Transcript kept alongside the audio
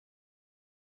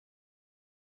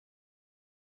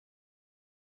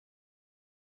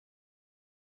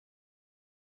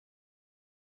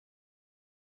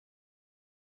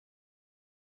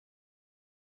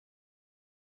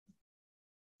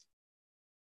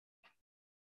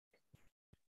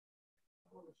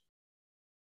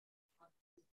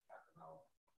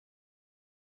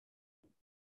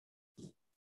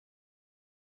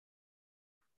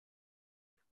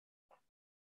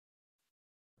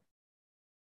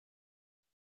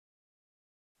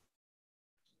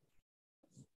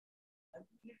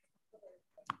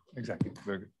Exactly.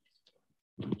 Very good.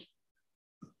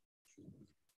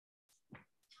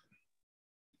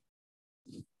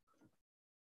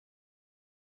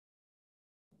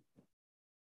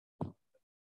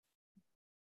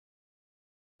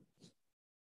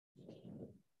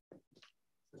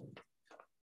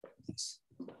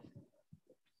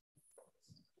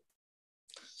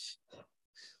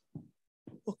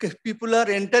 Okay, people are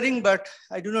entering, but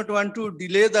I do not want to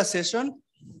delay the session.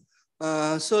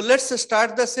 So let's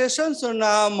start the session. So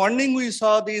now morning we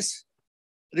saw this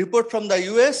report from the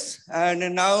US,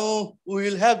 and now we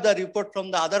will have the report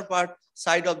from the other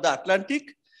side of the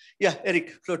Atlantic. Yeah, Eric,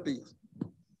 floor to you.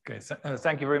 Okay,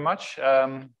 thank you very much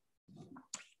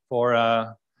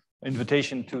for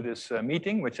invitation to this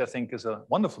meeting, which I think is a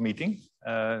wonderful meeting,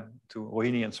 to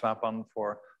Rohini and Swapan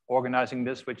for organizing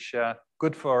this, which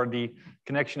good for the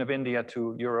connection of India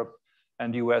to Europe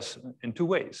and the US in two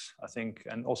ways, I think,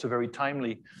 and also very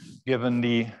timely, given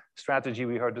the strategy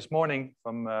we heard this morning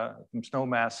from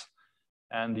Snowmass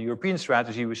and the European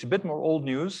strategy, which is a bit more old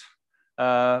news,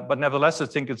 but nevertheless, I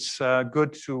think it's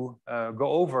good to go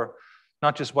over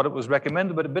not just what it was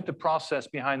recommended, but a bit the process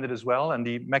behind it as well, and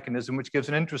the mechanism, which gives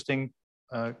an interesting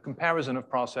comparison of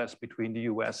process between the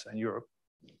US and Europe.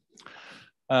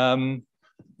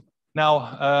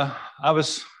 Now, I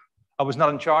was not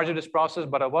in charge of this process,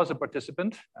 but I was a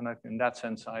participant, and in that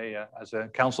sense, as a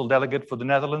council delegate for the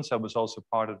Netherlands, I was also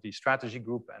part of the strategy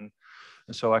group, and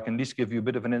so I can at least give you a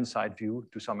bit of an inside view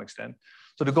to some extent.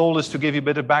 So the goal is to give you a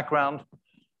bit of background,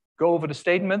 go over the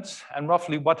statements, and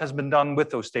roughly what has been done with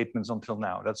those statements until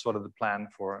now. That's sort of the plan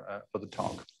for the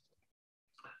talk.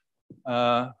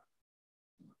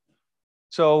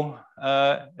 So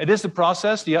it is the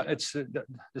process. It's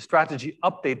the strategy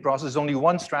update process. There's only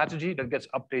one strategy that gets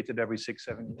updated every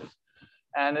 6-7 years.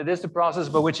 And it is the process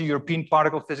by which the European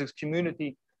particle physics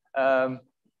community,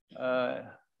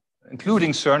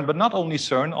 including CERN, but not only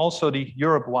CERN, also the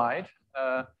Europe-wide,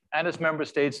 and its member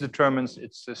states determines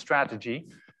its strategy.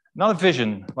 Not a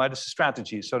vision, right? It's a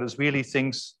strategy. So there's really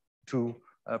things to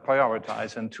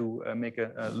prioritize and to make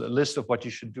a list of what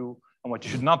you should do and what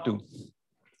you should not do.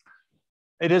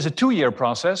 It is a 2-year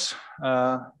process.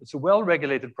 It's a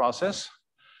well-regulated process,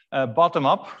 bottom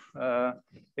up,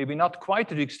 maybe not quite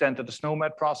to the extent that the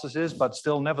SNOMED process is, but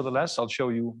still, nevertheless, I'll show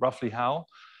you roughly how.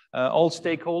 All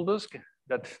stakeholders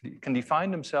that can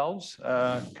define themselves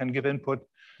can give input.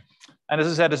 And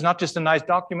as I said, it's not just a nice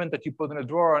document that you put in a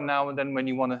drawer now and then when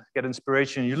you want to get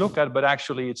inspiration, you look at it, but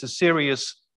actually it's a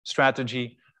serious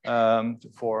strategy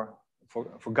for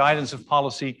guidance of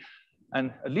policy.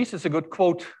 And at least it's a good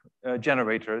quote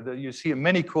generator. You see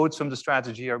many quotes from the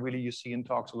strategy are really you see in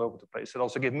talks all over the place. It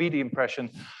also gave me the impression,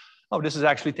 oh, this is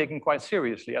actually taken quite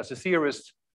seriously. As a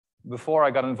theorist, before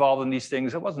I got involved in these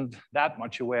things, I wasn't that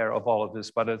much aware of all of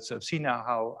this, but I've seen now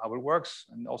how it works,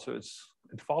 and also it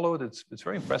followed. It's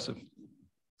very impressive.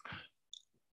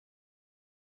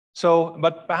 So,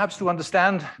 but perhaps to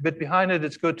understand a bit behind it,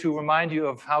 it's good to remind you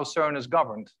of how CERN is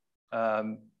governed,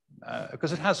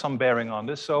 because it has some bearing on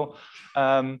this. So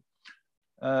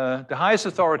the highest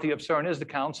authority of CERN is the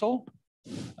council,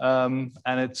 and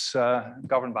it's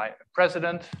governed by a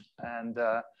president, and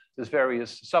there's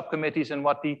various subcommittees. And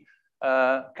what the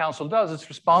council does, it's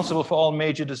responsible for all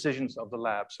major decisions of the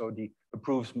lab. So it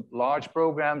approves large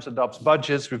programs, adopts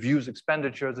budgets, reviews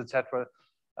expenditures, etc.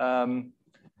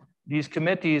 These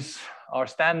committees are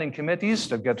standing committees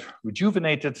that get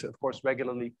rejuvenated, of course,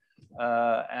 regularly.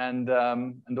 And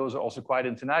those are also quite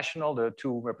international. There are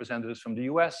 2 representatives from the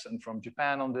US and from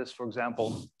Japan on this, for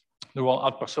example. They're all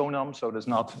ad personam, so there's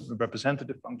not a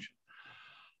representative function.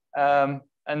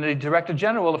 And the Director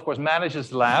General, of course, manages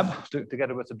the lab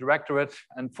together with the Directorate.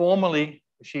 And formally,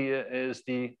 she is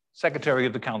the Secretary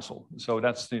of the Council. So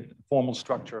that's the formal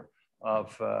structure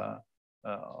of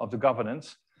the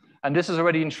governance. And this is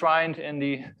already enshrined in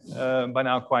the, by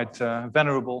now quite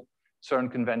venerable CERN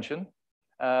Convention,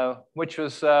 which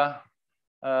was not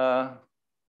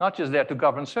just there to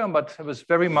govern CERN, but it was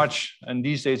very much, and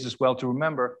these days as well to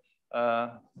remember,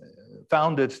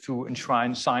 founded to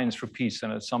enshrine science for peace.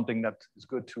 And it's something that is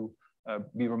good to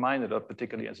be reminded of,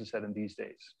 particularly, as I said, in these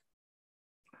days.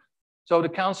 So the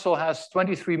council has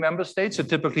 23 member states, so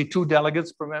typically 2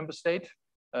 delegates per member state.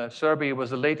 Serbia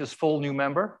was the latest full new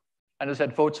member. And as I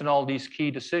said, votes on all these key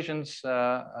decisions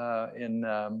regarding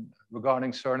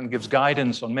CERN and gives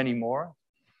guidance on many more.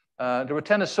 There were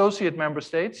 10 associate member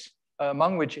states,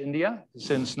 among which India,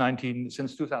 since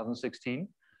 2016.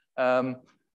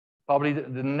 Probably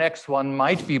the next one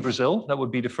might be Brazil. That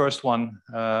would be the first one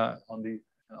on the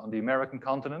American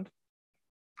continent.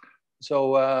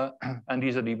 So, and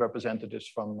these are the representatives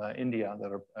from India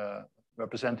that are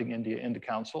representing India in the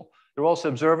council. There are also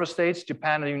observer states,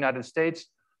 Japan and the United States,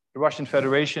 the Russian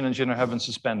Federation, and China have been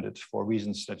suspended for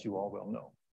reasons that you all well know.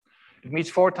 It meets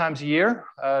 4 times a year.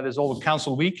 There's all the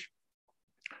council week.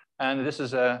 And this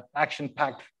is an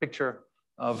action-packed picture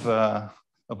of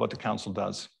what the council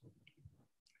does.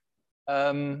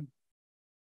 CERN,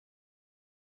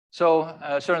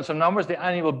 some numbers. The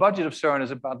annual budget of CERN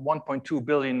is about 1.2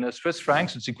 billion Swiss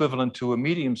francs. It's equivalent to a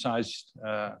medium-sized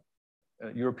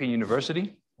European university.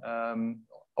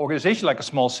 Organization like a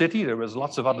small city. There was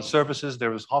lots of other services.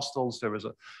 There was hostels. There was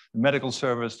a medical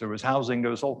service. There was housing.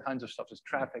 There was all kinds of stuff. There's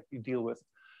traffic you deal with.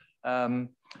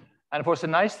 And of course, the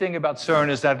nice thing about CERN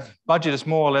is that budget is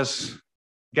more or less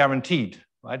guaranteed,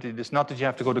 right? It is not that you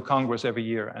have to go to Congress every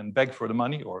year and beg for the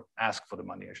money, or ask for the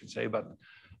money, I should say. But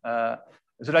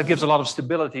so that gives a lot of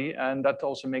stability, and that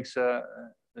also makes a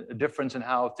difference in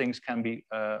how things can be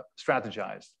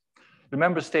strategized. The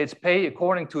member states pay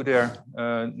according to their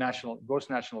gross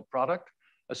national product.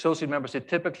 Associate member states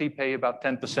typically pay about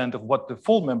 10% of what the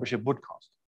full membership would cost.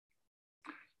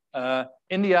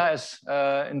 India is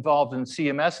involved in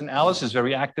CMS, and Alice is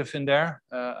very active in there.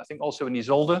 I think also in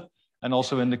Isolde, and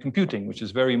also in the computing, which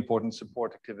is very important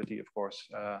support activity, of course,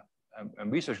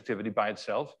 and research activity by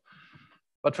itself.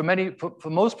 But for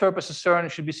most purposes, CERN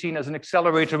should be seen as an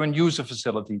accelerator and user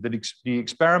facility. The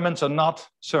experiments are not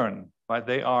CERN, right?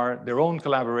 They are their own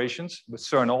collaborations with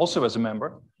CERN also as a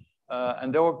member.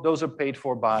 And those are paid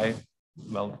for by,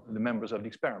 well, the members of the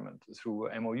experiment through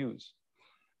MOUs.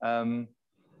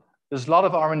 There's a lot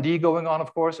of R&D going on,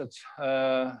 of course, at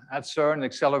CERN,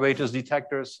 accelerators,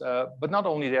 detectors, but not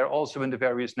only there, also in the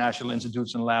various national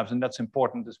institutes and labs, and that's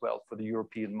important as well for the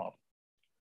European model.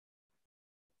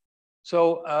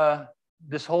 So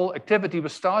this whole activity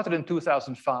was started in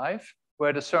 2005,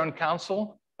 where the CERN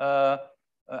Council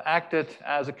acted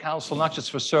as a council, not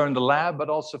just for CERN, the lab, but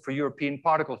also for European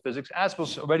particle physics, as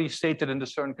was already stated in the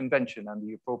CERN Convention, and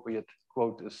the appropriate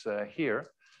quote is here.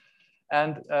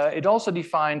 And it also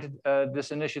defined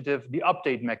this initiative, the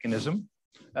update mechanism,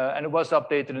 and it was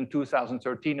updated in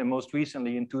 2013 and most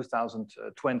recently in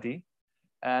 2020.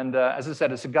 And as I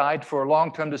said, it's a guide for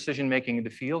long-term decision-making in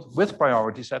the field with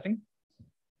priority setting.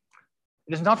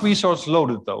 It is not resource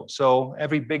loaded though. So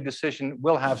every big decision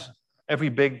will have, every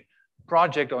big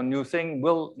project or new thing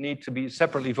will need to be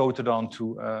separately voted on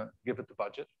to give it the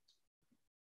budget.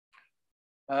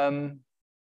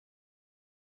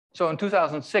 So in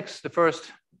 2006, the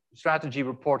first strategy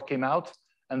report came out,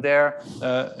 and there,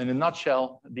 in a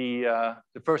nutshell, the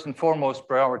first and foremost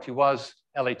priority was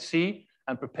LHC,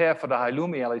 and prepare for the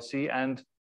Hi-Lumi LHC, and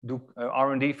do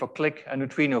R&D for click and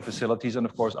neutrino facilities, and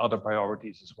of course other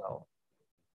priorities as well.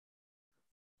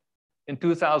 In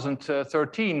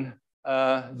 2013,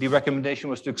 the recommendation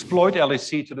was to exploit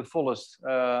LHC to the fullest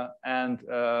and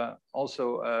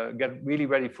also get really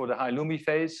ready for the Hi-Lumi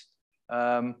phase.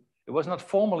 It was not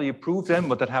formally approved then,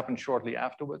 but that happened shortly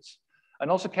afterwards.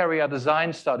 And also carry out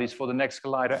design studies for the next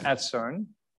collider at CERN.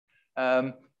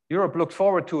 Europe looked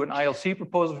forward to an ILC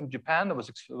proposal from Japan. It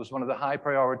was one of the high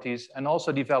priorities, and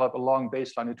also develop a long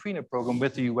baseline neutrino program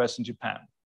with the US and Japan.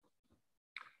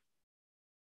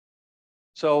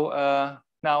 So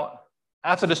now,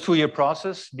 after this 2-year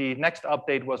process, the next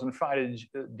update was on Friday,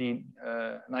 the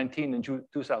 19th in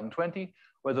 2020,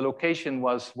 where the location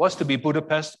was to be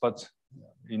Budapest, but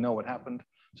you know what happened.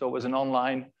 So it was an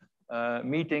online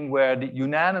meeting where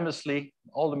unanimously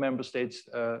all the member states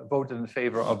voted in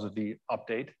favor of the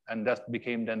update, and that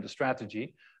became then the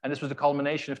strategy. And this was the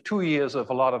culmination of 2 years of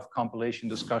a lot of compilation,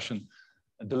 discussion,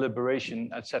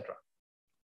 deliberation, etc.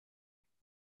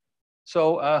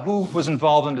 So who was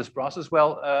involved in this process?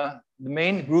 Well, the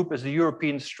main group is the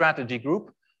European Strategy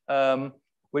Group,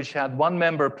 which had 1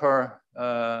 member per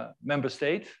member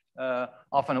state.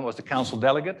 Often it was the council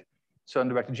delegate. CERN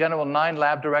Director General, 9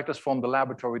 lab directors formed the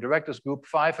Laboratory Directors Group,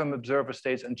 5 from observer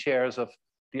states and chairs of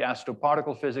the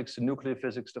astroparticle physics, the nuclear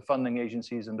physics, the funding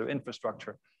agencies, and their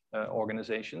infrastructure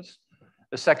organizations.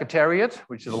 The Secretariat,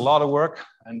 which did a lot of work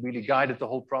and really guided the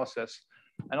whole process.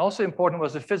 And also important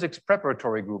was the Physics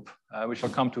Preparatory Group, which I'll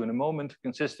come to in a moment,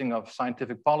 consisting of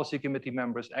Scientific Policy Committee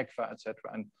members, ECFA, etc.,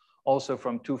 and also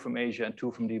 2 from Asia and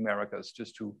 2 from the Americas,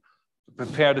 just to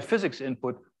prepare the physics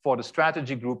input for the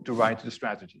strategy group to write the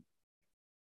strategy.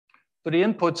 So the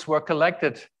inputs were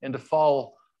collected in the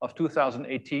fall of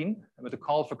 2018 with a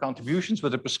call for contributions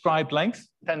with a prescribed length,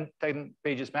 10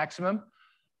 pages maximum.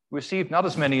 Received not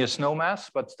as many as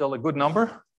SNOMAS, but still a good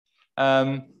number.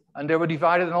 And they were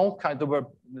divided in all kinds.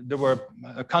 There were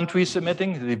countries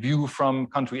submitting, the view from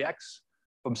country X,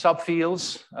 from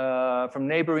subfields, from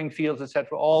neighboring fields,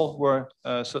 etc. All were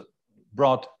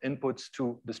brought inputs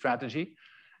to the strategy.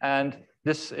 And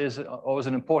this is always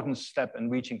an important step in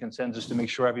reaching consensus to make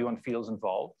sure everyone feels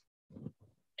involved.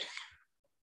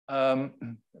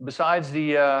 Besides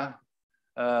the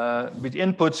with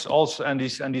inputs also and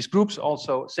these groups,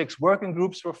 also 6 working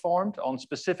groups were formed on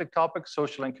specific topics: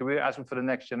 social and career aspect for the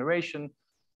next generation,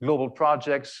 global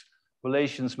projects,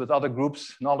 relations with other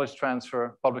groups, knowledge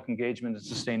transfer, public engagement, and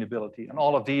sustainability. And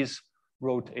all of these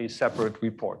wrote a separate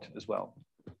report as well.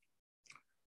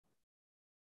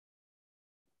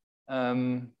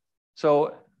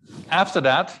 So after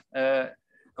that,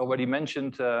 already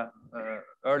mentioned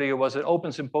earlier, was an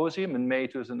open symposium in May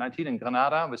 2019 in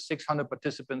Granada with 600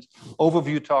 participants,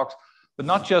 overview talks, but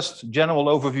not just general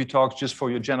overview talks just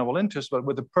for your general interest, but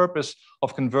with the purpose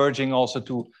of converging also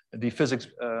to the physics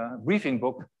briefing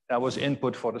book that was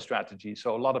input for the strategy.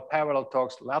 So a lot of parallel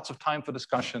talks, lots of time for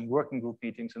discussion, working group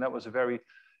meetings, and that was a very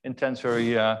intense,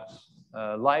 very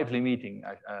lively meeting,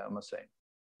 I must say.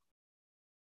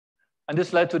 And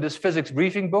this led to this physics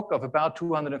briefing book of about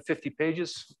 250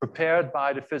 pages prepared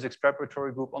by the physics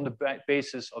preparatory group on the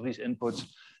basis of these inputs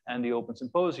and the open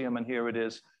symposium. And here it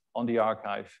is on the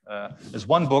archive. There's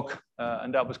one book,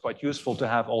 and that was quite useful to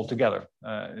have all together.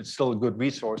 It's still a good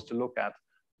resource to look at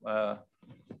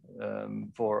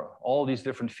for all these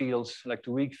different fields, like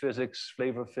the weak physics,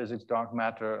 flavor physics, dark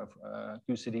matter,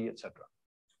 QCD, etc.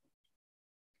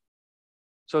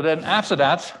 So then after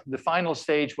that, the final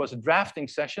stage was a drafting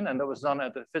session, and that was done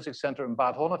at the Physics Center in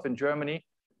Bad Honnef in Germany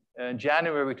in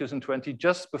January 2020,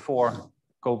 just before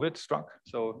COVID struck.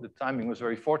 So the timing was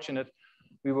very fortunate.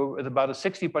 We were with about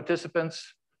 60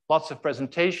 participants, lots of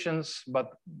presentations,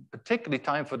 but particularly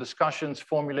time for discussions,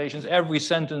 formulations. Every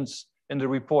sentence in the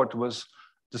report was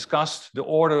discussed. The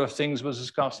order of things was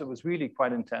discussed. It was really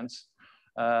quite intense.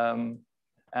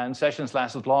 And sessions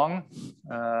lasted long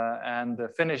and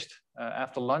finished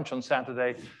after lunch on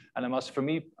Saturday. And it must, for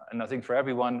me, and I think for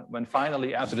everyone, when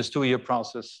finally, after this 2-year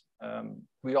process,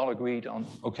 we all agreed on,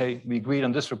 okay, we agreed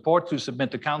on this report to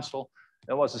submit to council.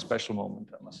 That was a special moment,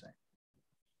 I must say.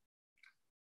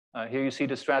 Here you see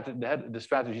the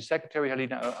strategy secretary,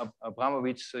 Helena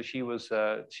Abramowicz.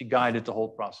 She guided the whole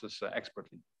process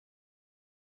expertly.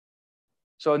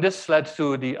 So this led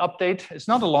to the update. It's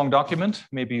not a long document.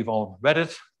 Maybe you've all read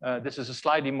it. This is a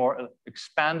slightly more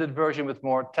expanded version with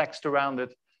more text around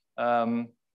it.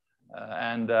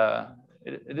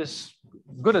 It is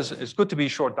good it's good to be a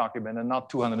short document and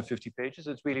not 250 pages.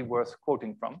 It's really worth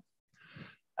quoting from.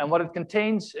 And what it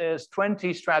contains is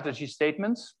 20 strategy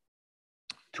statements,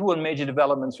 2 on major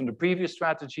developments from the previous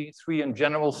strategy, 3 on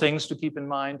general things to keep in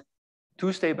mind,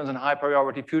 2 statements on high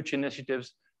priority future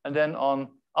initiatives, and then on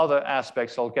other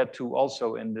aspects I'll get to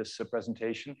also in this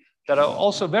presentation that are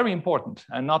also very important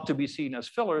and not to be seen as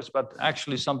fillers, but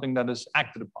actually something that is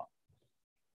acted upon.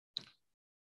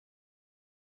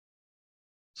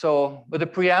 So with the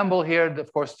preamble here,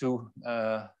 of course, to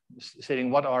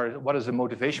stating what is the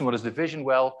motivation, what is the vision?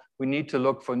 Well, we need to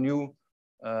look for to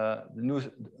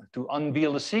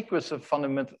unveil the secrets of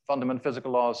fundamental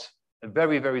physical laws at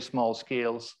very, very small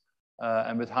scales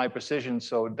and with high precision.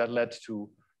 So that led to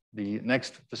the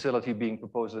next facility being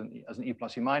proposed as an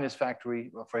E+E-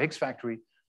 factory for Higgs factory,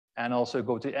 and also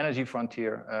go to the energy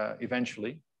frontier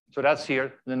eventually. So that's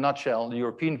here in a nutshell, the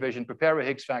European vision: prepare a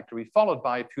Higgs factory, followed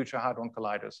by future hadron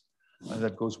colliders.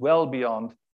 That goes well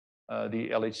beyond the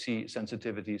LHC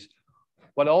sensitivities,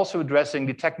 while also addressing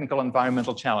the technical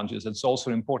environmental challenges. It's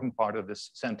also an important part of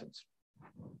this sentence.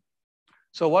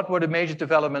 So what were the major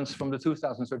developments from the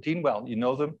 2013? Well, you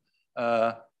know them.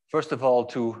 First of all,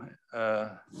 to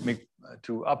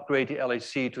upgrade the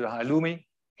LHC to the Hi-Lumi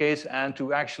case and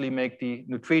to actually make the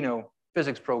neutrino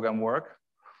physics program work.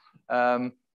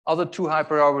 Other 2 high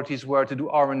priorities were to do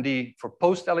R&D for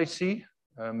post-LHC,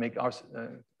 make our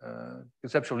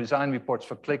conceptual design reports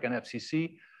for CLIC and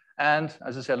FCC, and,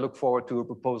 as I said, look forward to a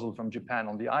proposal from Japan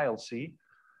on the ILC.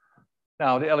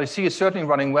 Now, the LHC is certainly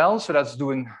running well, so that's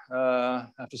doing,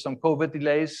 after some COVID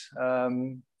delays,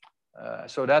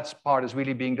 so that part is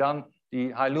really being done.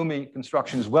 The Hi-Lumi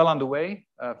construction is well underway.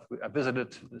 I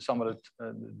visited some of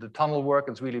the tunnel work.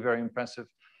 It's really very impressive.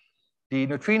 The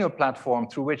neutrino platform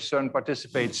through which CERN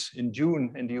participates in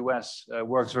June in the US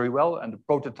works very well, and the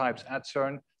prototypes at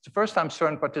CERN. It's the first time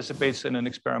CERN participates in an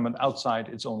experiment outside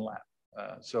its own lab.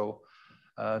 So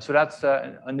that's,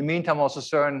 in the meantime, also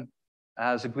CERN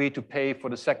has agreed to pay for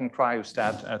the second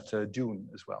cryostat at June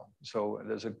as well. So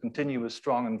there's a continuous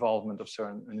strong involvement of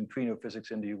CERN in neutrino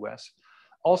physics in the US.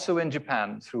 Also in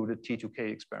Japan through the T2K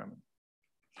experiment.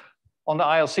 On the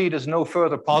ILC, there's no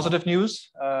further positive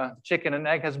news. Chicken and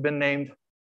egg has been named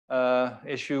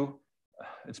issue.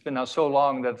 it's been now so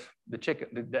long that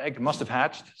the egg must have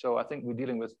hatched. So I think we're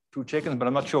dealing with 2 chickens, but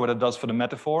I'm not sure what it does for the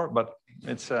metaphor. But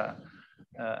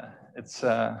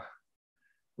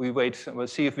we wait. We'll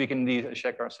see if we can indeed, as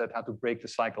Shekhar said, how to break the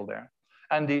cycle there.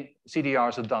 And the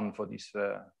CDRs are done for these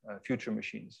future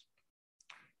machines.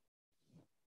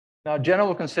 Now,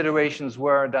 general considerations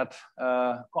were that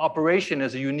cooperation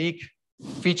is a unique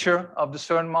feature of the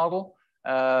CERN model.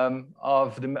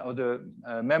 Of the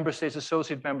member states,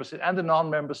 associate member states, and the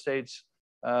non-member states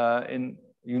in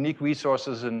unique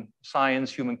resources in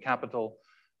science, human capital,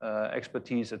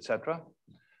 expertise, etc.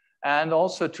 And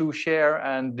also to share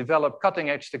and develop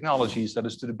cutting-edge technologies that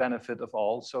is to the benefit of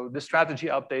all. So this strategy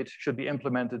update should be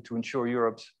implemented to ensure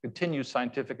Europe's continued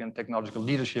scientific and technological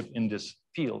leadership in this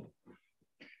field.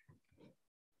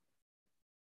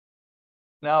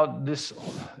 Now,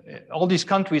 all these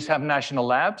countries have national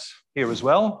labs here as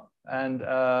well, and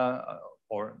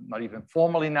or not even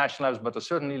formally national labs, but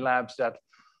certainly labs that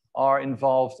are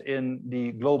involved in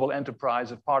the global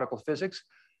enterprise of particle physics,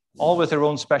 all with their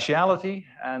own speciality.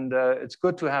 And it's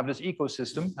good to have this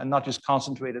ecosystem and not just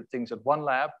concentrated things at one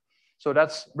lab. So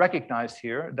that's recognized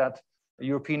here, that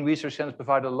European research centers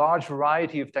provide a large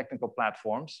variety of technical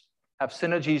platforms, have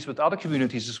synergies with other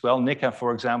communities as well. NICA,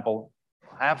 for example,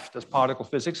 half does particle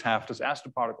physics, half does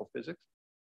astroparticle physics.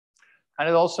 And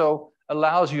it also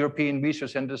allows European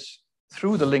research centers,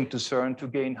 through the link to CERN, to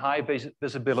gain high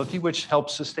visibility, which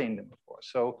helps sustain them, of course.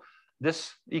 So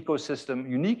this ecosystem,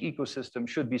 unique ecosystem,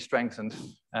 should be strengthened,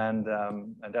 and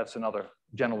that's another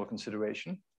general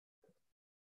consideration.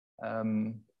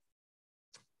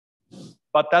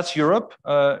 But that's Europe,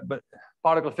 but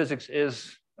particle physics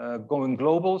is going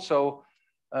global, so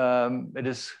it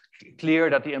is clear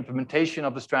that the implementation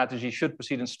of the strategy should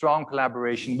proceed in strong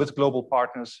collaboration with global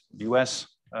partners, the US,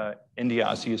 India,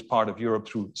 I see as part of Europe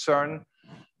through CERN,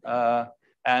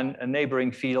 and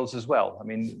neighboring fields as well. I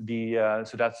mean,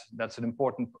 so that's an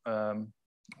important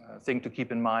thing to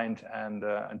keep in mind and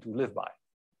to live by.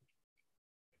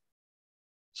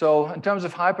 So in terms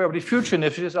of high priority future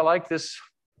initiatives, I like this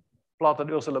plot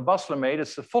that Ursula Bustler made.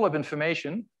 It's full of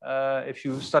information. If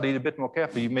you study it a bit more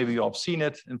carefully, maybe you've seen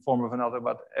it in form of another,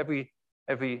 but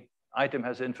every item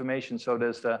has information. So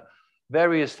there's the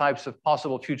various types of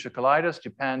possible future colliders,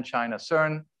 Japan, China,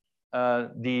 CERN,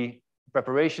 the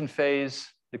preparation phase,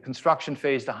 the construction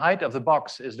phase, the height of the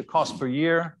box is the cost per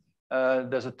year.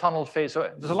 There's a tunnel phase.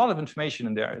 So there's a lot of information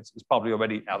in there. It's probably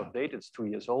already out of date. It's 2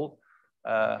 years old.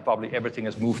 Probably everything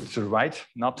has moved to the right,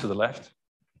 not to the left.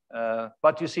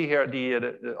 But you see here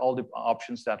all the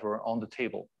options that were on the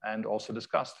table and also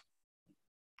discussed.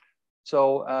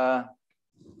 So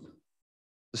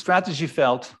the strategy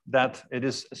felt that it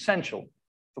is essential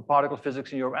for particle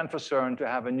physics in Europe and for CERN to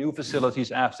have a new facilities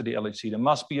after the LHC. There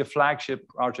must be a flagship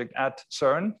project at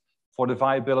CERN for the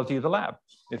viability of the lab.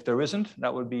 If there isn't,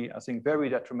 that would be, I think, very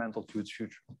detrimental to its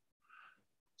future.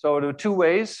 So there are 2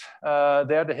 ways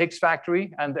there, the Higgs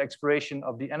factory and the exploration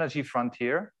of the energy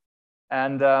frontier.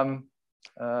 And so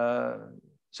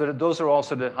that those are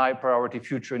also the high priority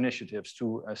future initiatives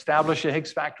to establish a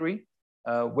Higgs factory.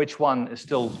 Which one is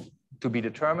still to be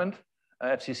determined.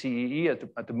 FCCEE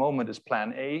at the moment is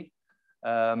plan A,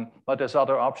 but there's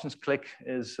other options. CLIC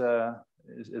is a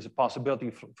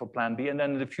possibility for plan B, and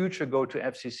then in the future go to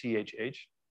FCCHH.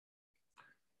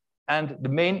 And the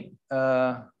main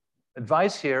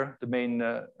advice here, the main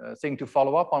thing to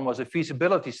follow up on was a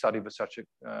feasibility study with such a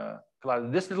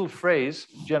collider. This little phrase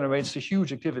generates a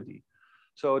huge activity.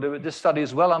 So this study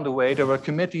is well underway. There were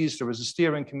committees, there was a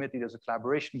steering committee, there's a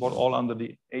collaboration board, all under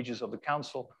the aegis of the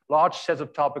council. Large set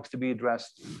of topics to be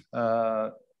addressed.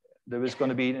 There is going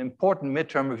to be an important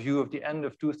midterm review of the end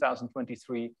of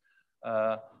 2023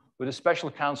 with a special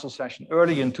council session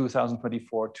early in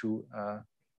 2024 to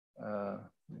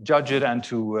judge it and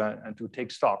to take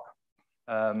stock.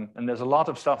 And there's a lot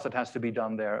of stuff that has to be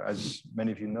done there, as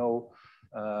many of you know.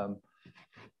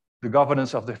 The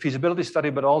governance of the feasibility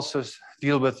study, but also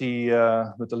deal with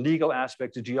the legal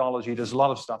aspect, the geology. There's a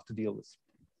lot of stuff to deal with.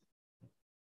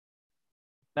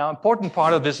 Now, important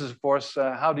part of this is, of course,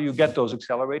 how do you get those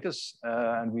accelerators?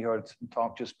 And we heard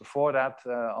talk just before that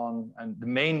and the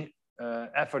main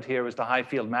effort here is the high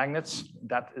field magnets.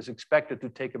 That is expected to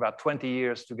take about 20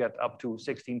 years to get up to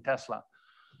 16 Tesla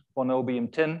for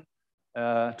niobium tin.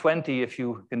 20 if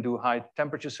you can do high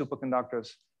temperature superconductors,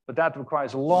 but that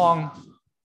requires a long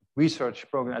research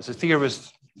program. As a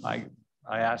theorist, I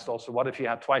asked also, what if you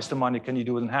had twice the money? Can you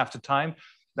do it in half the time?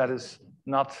 That is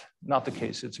not the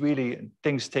case. It's really,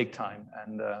 things take time.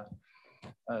 And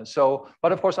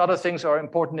but of course, other things are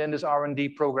important in this R&D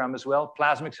program as well.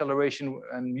 Plasma acceleration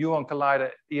and muon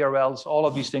collider, ERLs, all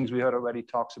of these things we heard already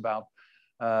talks about.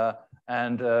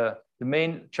 The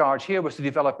main charge here was to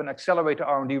develop an accelerator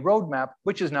R&D roadmap,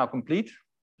 which is now complete.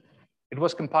 It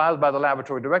was compiled by the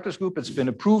Laboratory Directors Group. It's been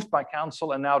approved by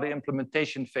Council, and now the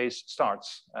implementation phase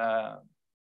starts.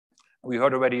 We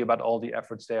heard already about all the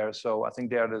efforts there. So I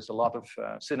think there's a lot of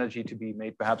synergy to be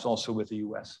made, perhaps also with the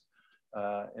US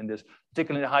in this.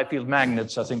 Particularly in the high field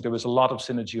magnets, I think there was a lot of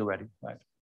synergy already, right?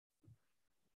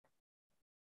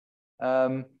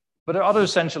 But there are other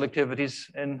essential activities,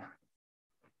 and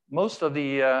most of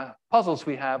the puzzles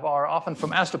we have are often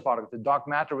from astroparticles. The dark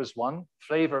matter is one.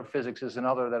 Flavor physics is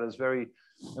another that is very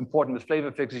important. With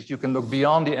flavor physics, you can look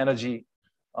beyond the energy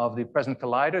of the present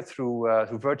collider through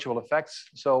virtual effects.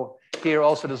 So here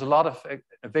also there's a lot of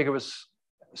vigorous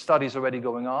studies already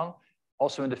going on.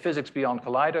 Also in the physics beyond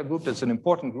collider group, that's an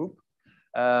important group.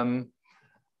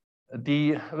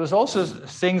 There's also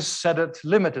things that are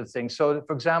limited things. So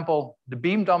for example, the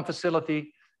beam dump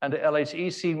facility and the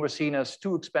LHE scene were seen as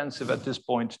too expensive at this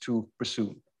point to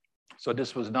pursue. So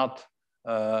this was not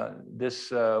so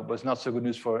good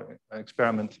news for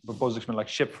proposed experiment like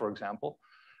SHIP, for example.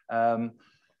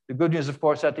 The good news, of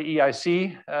course, that the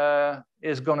EIC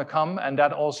is going to come, and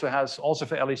that also has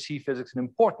for LHC physics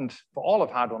for all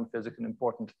of hadron physics, an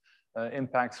important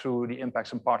impact through the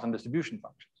impacts on parton distribution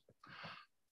functions.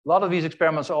 A lot of these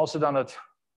experiments are also done at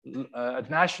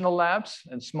national labs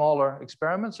and smaller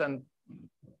experiments, and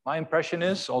my impression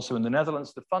is, also in the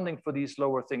Netherlands, the funding for these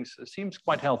lower things seems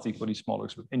quite healthy for these smaller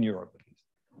experiments, in Europe at least.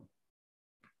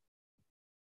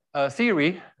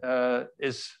 Theory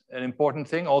is an important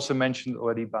thing, also mentioned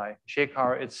already by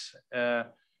Shekhar.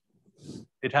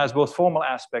 It has both formal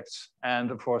aspects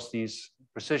and, of course, these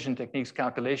precision techniques,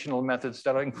 calculational methods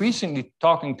that are increasingly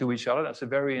talking to each other. That's a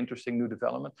very interesting new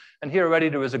development. And here already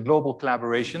there is a global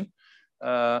collaboration.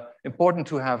 Important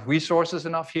to have resources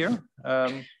enough here.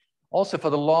 Also for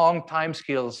the long time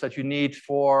scales that you need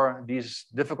for these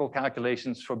difficult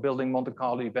calculations for building Monte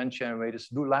Carlo event generators,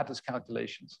 to do lattice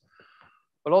calculations.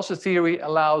 But also theory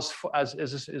allows,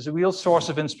 is a real source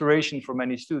of inspiration for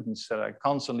many students that I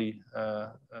constantly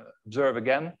observe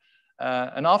again.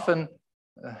 And often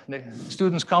the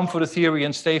students come for the theory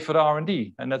and stay for the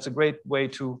R&D. And that's a great way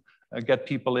to get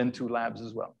people into labs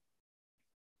as well.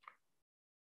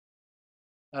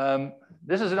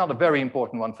 This is another very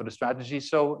important one for the strategy.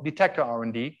 So detector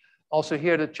R&D. Also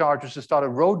here the charge was to start a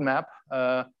roadmap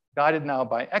guided now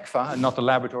by ECFA and not the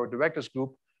Laboratory Directors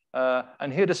Group.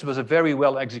 And here this was a very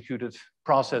well executed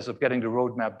process of getting the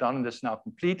roadmap done, and this is now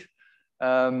complete.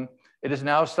 It is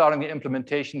now starting the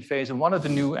implementation phase, and one of the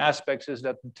new aspects is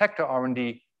that detector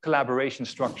R&D collaboration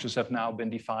structures have now been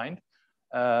defined.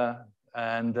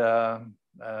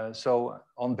 So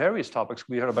on various topics,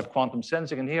 we heard about quantum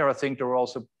sensing, and here I think there are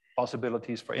also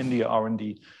possibilities for India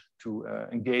R&D to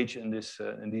engage in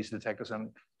these detectors,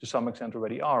 and to some extent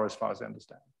already are, as far as I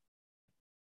understand.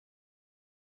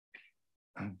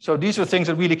 So these are things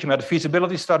that really came out of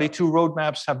feasibility study. 2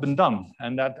 roadmaps have been done,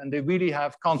 and they really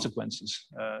have consequences.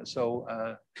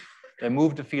 They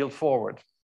move the field forward.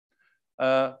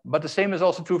 But the same is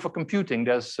also true for computing.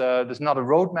 There's not a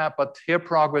roadmap, but here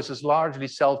progress is largely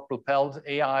self-propelled.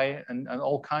 AI and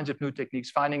all kinds of new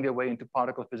techniques finding their way into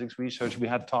particle physics research. We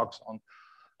had talks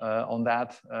on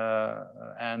that,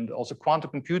 and also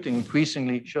quantum computing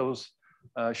increasingly shows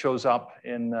up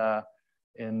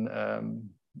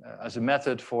as a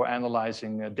method for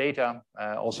analyzing data,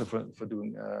 also for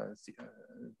doing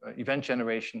event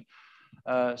generation.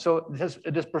 So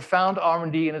it is profound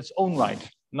R&D in its own right,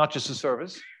 not just a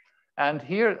service. And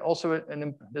here also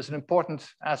there's an important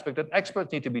aspect that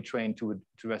experts need to be trained to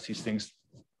address these things.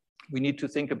 We need to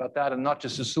think about that and not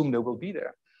just assume they will be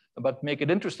there, but make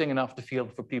it interesting enough the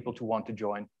field for people to want to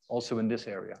join also in this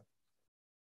area.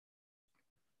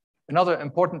 Another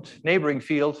important neighboring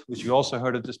field, which you also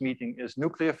heard at this meeting, is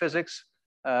nuclear physics.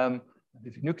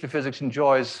 Nuclear physics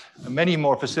enjoys many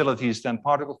more facilities than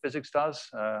particle physics does,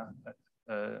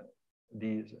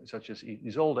 such as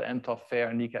ISOL, NTOF,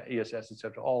 FAIR, NICA, ESS,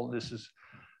 etc. All this is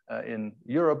in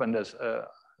Europe, and there's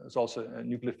also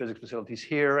nuclear physics facilities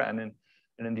here and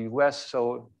in the US.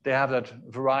 So they have that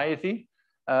variety.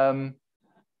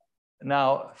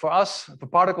 Now, for us, for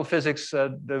particle physics,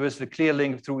 there is the clear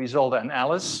link through Isolde and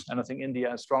Alice, and I think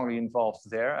India is strongly involved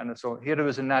there. And so here there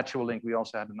is a natural link. We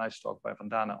also had a nice talk by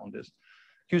Vandana on this.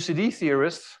 QCD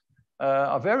theorists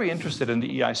are very interested in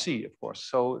the EIC, of course.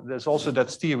 So there's also that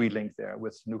theory link there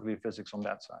with nuclear physics on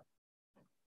that side.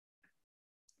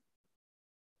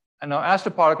 And now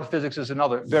astroparticle physics is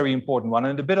another very important one,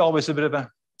 and always a bit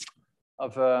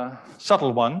of a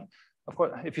subtle one. of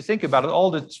course, if you think about it,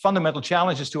 all the fundamental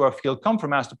challenges to our field come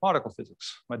from astroparticle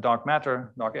physics, dark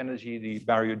matter, dark energy, the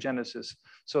baryogenesis.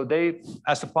 So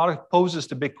astroparticle poses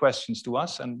the big questions to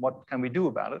us, and what can we do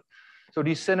about it? So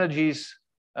these synergies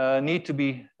need to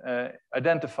be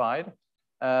identified,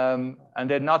 and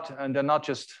they're not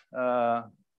just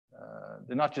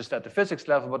at the physics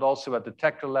level, but also at the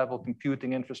technical level,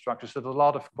 computing infrastructure. So there's a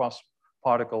lot of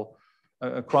cross-particle,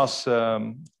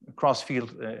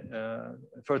 cross-field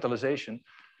fertilization.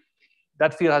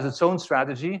 That field has its own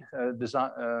strategy,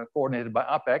 coordinated by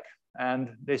APEC,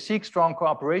 and they seek strong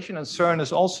cooperation, and CERN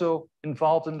is also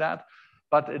involved in that,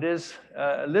 but it is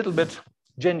a little bit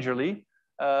gingerly.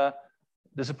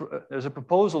 There's a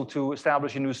proposal to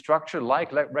establish a new structure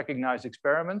like recognized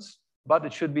experiments, but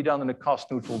it should be done in a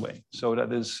cost-neutral way. So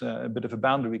that is a bit of a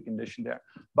boundary condition there.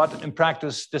 But in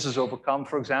practice, this is overcome.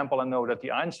 For example, I know that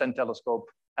the Einstein telescope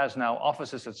has now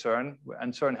offices at CERN,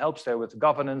 and CERN helps there with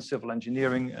governance, civil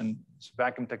engineering, and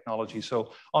vacuum technology.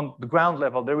 So on the ground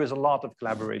level, there is a lot of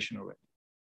collaboration already.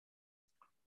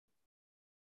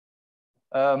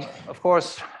 Of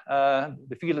course,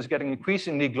 the field is getting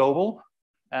increasingly global,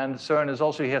 and CERN is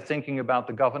also here thinking about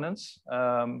the governance.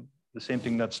 The same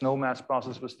thing that SNOMAS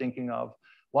process was thinking of.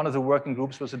 One of the working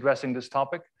groups was addressing this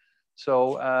topic.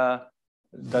 So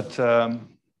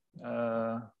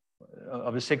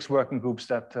of the 6 working groups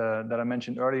that I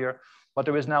mentioned earlier, but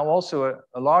there is now also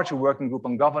a larger working group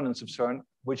on governance of CERN,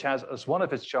 which has as one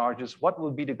of its charges, what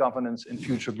will be the governance in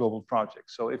future global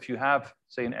projects? So if you have,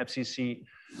 say, an FCC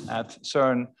at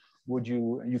CERN,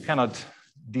 you cannot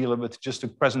deal with just the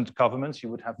present governments. You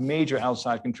would have major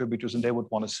outside contributors, and they would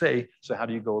want to say, so how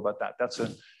do you go about that? That's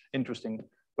an interesting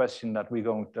question that we're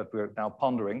now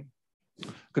pondering.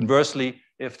 Conversely,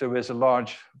 if there is a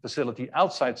large facility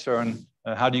outside CERN,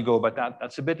 how do you go about that?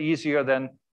 That's a bit easier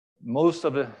than most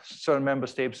of the CERN member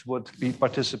states would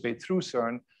participate through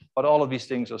CERN, but all of these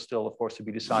things are still, of course, to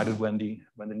be decided when the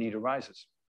need arises.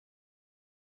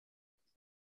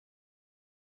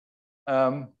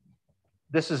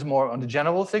 This is more on the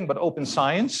general thing, but open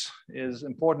science is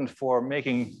important for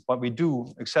making what we do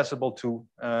accessible to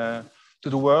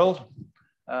the world,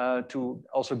 to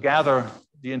also gather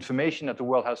the information that the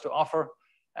world has to offer.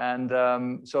 And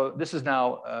so this is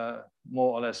now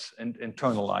more or less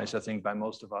internalized, I think, by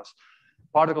most of us.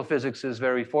 Particle physics is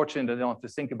very fortunate that they don't have to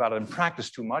think about it in practice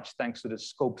too much, thanks to the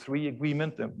Scope 3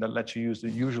 agreement that lets you use the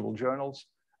usual journals,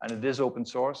 and it is open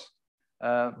source.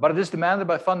 But it is demanded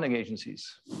by funding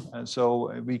agencies. And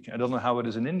so I don't know how it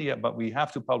is in India, but we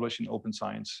have to publish in open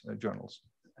science journals.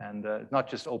 And not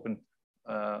just open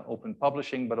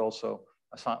publishing, but also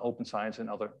open science in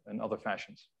other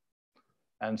fashions.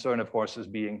 And CERN, of course, is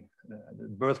being the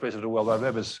birthplace of the World Wide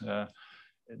Web. This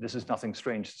is nothing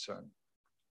strange to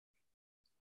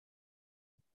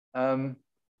CERN.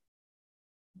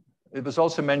 It was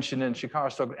also mentioned in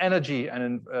Shekhar's talk, energy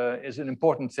is an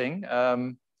important thing.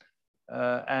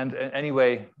 And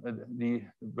anyway, the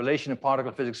relation of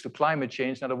particle physics to climate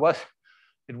change. Now,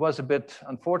 it was a bit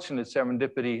unfortunate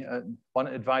serendipity. One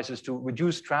advice is to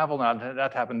reduce travel. Now,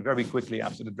 that happened very quickly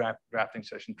after the drafting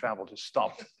session. Travel just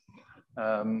stopped.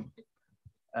 We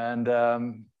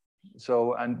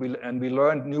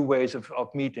learned new ways of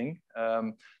meeting.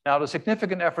 Now, the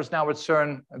significant efforts now at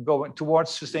CERN going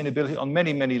towards sustainability on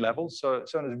many, many levels. So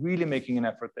CERN is really making an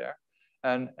effort there.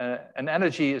 And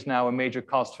energy is now a major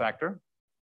cost factor.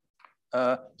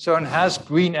 CERN has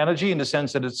green energy in the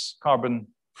sense that it's carbon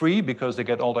free because they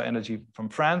get all their energy from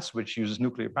France, which uses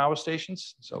nuclear power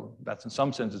stations. So that's in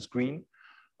some sense it's green.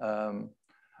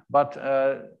 But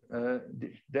the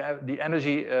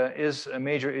energy is a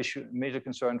major issue, major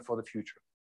concern for the future.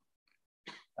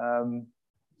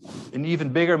 An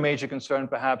even bigger major concern,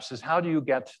 perhaps, is how do you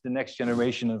get the next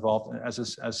generation involved,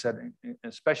 as said,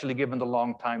 especially given the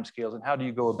long time scales, and how do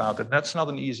you go about it? That's not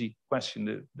an easy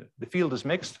question. The field is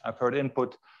mixed. I've heard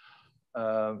input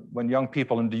when young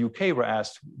people in the UK were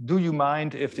asked, do you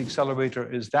mind if the accelerator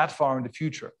is that far in the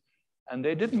future? And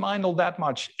they didn't mind all that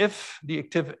much if the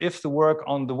work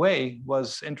on the way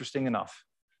was interesting enough.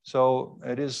 So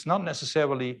it is not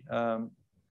necessarily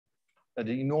an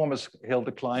enormous hill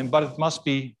to climb, but it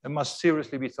must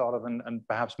seriously be thought of, and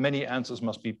perhaps many answers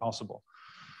must be possible.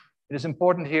 It is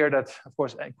important here that, of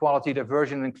course, equality,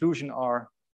 diversion, and inclusion are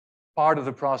part of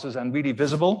the process and really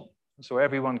visible, so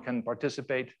everyone can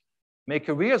participate. Make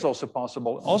careers also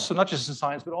possible, also not just in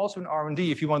science, but also in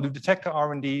R&D. If you want to do detector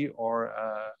R&D or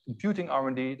computing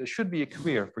R&D, there should be a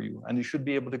career for you, and you should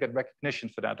be able to get recognition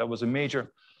for that. That was a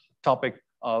major topic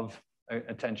of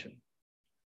attention.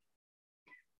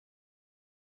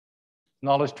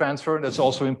 Knowledge transfer, that's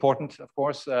also important, of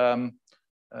course.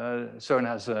 CERN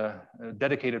has a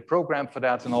dedicated program for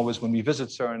that, and always when we visit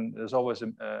CERN, there's always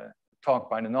a talk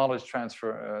by the knowledge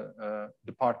transfer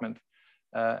department.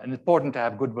 And important to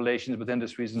have good relations with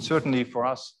industries, and certainly for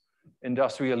us,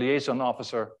 industrial liaison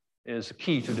officer is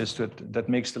key to this, that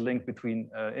makes the link between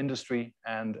industry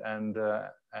and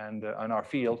our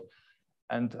field.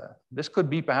 And this could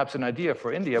be perhaps an idea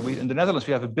for India. In the Netherlands,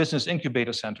 we have a business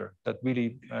incubator center that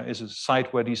really is a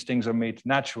site where these things are made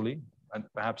naturally. And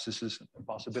perhaps this is a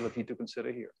possibility to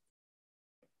consider here.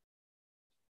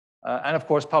 And of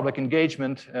course, public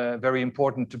engagement, very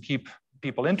important to keep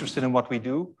people interested in what we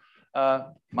do.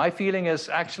 My feeling is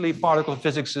actually particle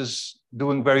physics is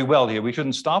doing very well here. We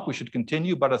shouldn't stop, we should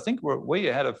continue, but I think we're way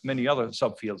ahead of many other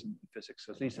subfields in physics.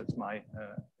 At least that's my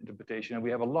interpretation. And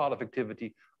we have a lot of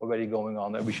activity already going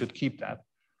on there. We should keep that.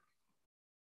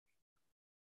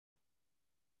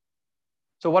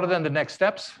 So what are then the next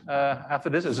steps after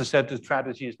this? As I said, the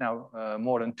strategy is now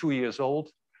more than 2 years old.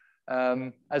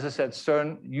 As I said,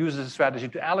 CERN uses a strategy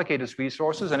to allocate its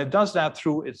resources, and it does that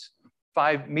through its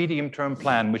medium-term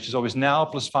plan, which is always now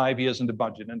plus 5 years in the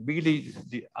budget. And really,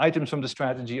 the items from the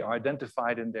strategy are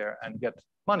identified in there and get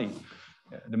money.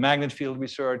 The magnet field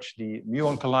research, the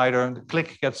muon collider, the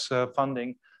CLIC gets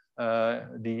funding,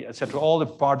 et cetera. All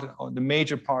the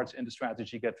major parts in the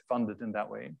strategy get funded in that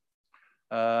way.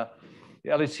 The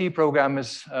LHC program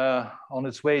is on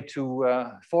its way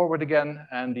to forward again,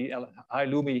 and the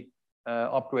Hi-Lumi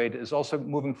upgrade is also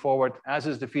moving forward, as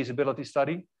is the feasibility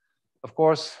study. Of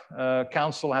course,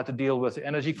 Council had to deal with the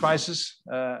energy crisis,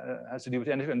 has to deal with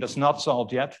energy, and that's not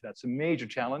solved yet. That's a major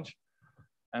challenge.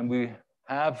 And we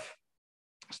have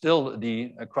still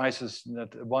the crisis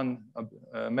that one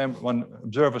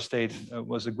observer state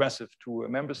was aggressive to a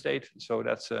member state, so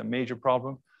that's a major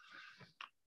problem.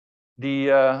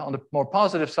 On the more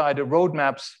positive side, the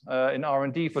roadmaps in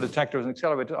R&D for detectors and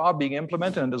accelerators are being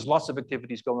implemented, and there's lots of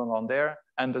activities going on there.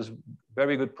 And there's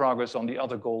very good progress on the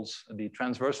other goals, the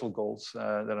transversal goals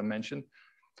that I mentioned.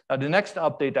 The next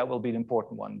update, that will be an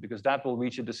important one, because that will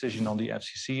reach a decision on the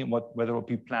FCC and whether it will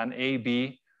be plan A,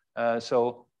 B.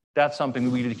 So that's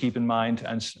something we really keep in mind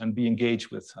and be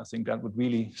engaged with. I think that would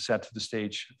really set the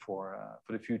stage for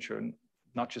the future, and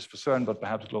not just for CERN, but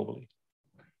perhaps globally.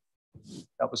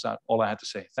 That was all I had to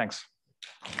say. Thanks.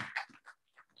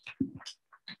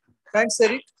 Thanks,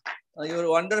 Eric. Your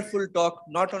wonderful talk,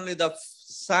 not only the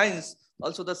science,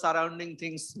 also the surrounding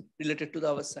things related to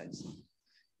our science.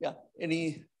 Yeah,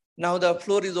 now the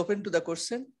floor is open to the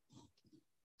question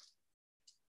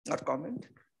or comment.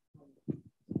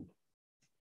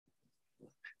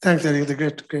 Thanks, Eric. The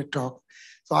great talk.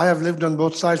 So I have lived on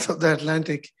both sides of the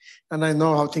Atlantic, and I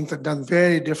know how things are done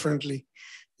very differently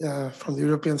from the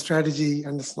European strategy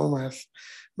and the SNOMAS.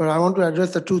 But I want to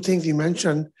address the two things you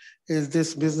mentioned, is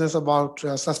this business about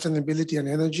sustainability and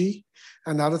energy,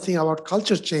 and the other thing about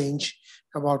culture change,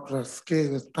 about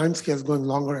time scales going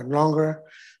longer and longer.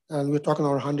 And we're talking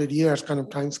about 100 years kind of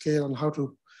time scale on how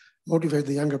to motivate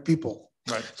the younger people.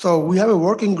 Right. So we have a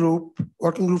working group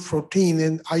 14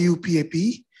 in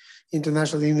IUPAP,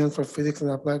 International Union for Physics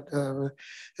and Applied.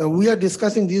 We are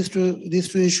discussing these two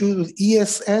issues with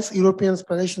ESS, European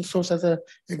Spallation Source, as an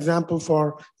example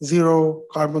for zero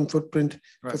carbon footprint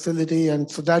facility. And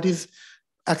so that is,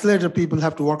 accelerator people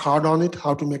have to work hard on it,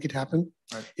 how to make it happen.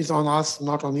 Right. It's on us,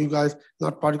 not on you guys,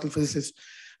 not particle physicists.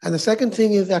 And the second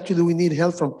thing is actually we need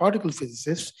help from particle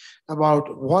physicists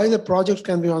about why the project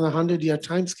can be on a 100-year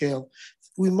time scale.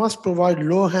 We must provide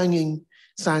low-hanging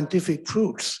scientific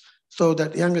fruits so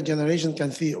that younger generation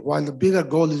can see, while the bigger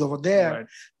goal is over there,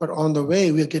 but on the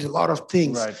way we get a lot of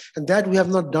things. And that we have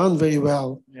not done very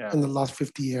well in the last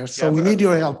 50 years. So we need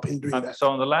your help in doing that. So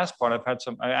on the last part,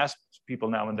 I ask people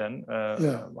now and then,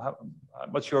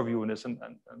 what's your view on this? And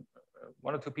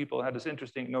one or two people had this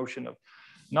interesting notion of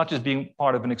not just being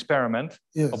part of an experiment,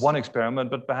 of one experiment,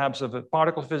 but perhaps of a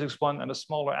particle physics one and a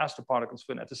smaller astroparticles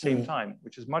one at the same time,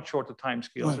 which is much shorter time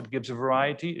scales. It gives a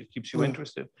variety, it keeps you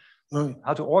interested.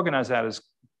 How to organize that is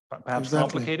perhaps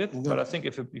complicated, but I think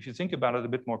if you think about it a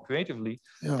bit more creatively,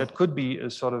 that could be a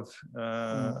sort of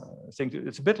thing.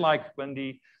 It's a bit like when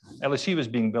the LHC was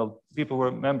being built, people were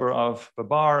a member of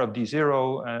Babar, of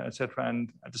D0, etc.,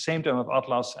 and at the same time of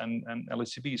Atlas and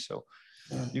LHCb. So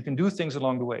you can do things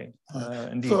along the way.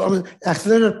 Indeed. So I mean,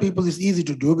 accelerator people is easy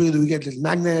to do because we get little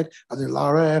magnet, a little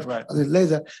RF, a little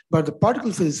laser, but the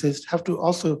particle physicists have to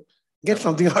also get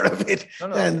something out of it.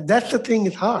 And that's the thing,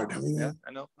 it's hard. I mean,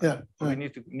 I know. We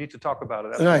need to talk about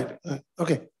it. Right.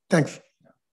 Okay, thanks.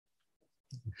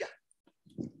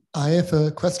 I have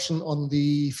a question on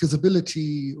the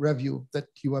feasibility review that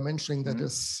you were mentioning that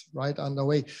is right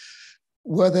underway.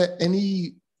 Were there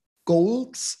any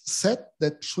goals set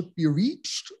that should be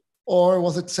reached? Or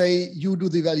was it, say, you do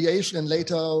the evaluation and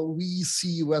later we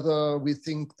see whether we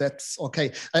think that's okay?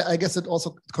 I guess it also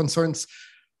concerns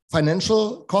financial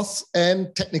costs and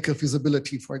technical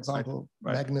feasibility, for example,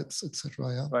 right. Magnets, etc.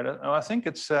 Yeah. Right. I think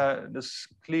it's this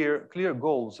clear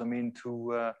goals. I mean,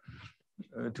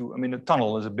 the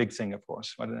tunnel is a big thing, of course.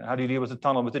 But how do you deal with the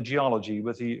tunnel, with the geology,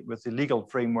 with the legal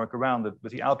framework around it,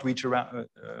 with the outreach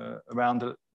around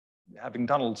having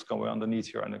tunnels going underneath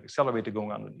here and an accelerator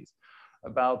going underneath?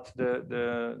 About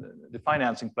the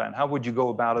financing plan. How would you go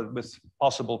about it with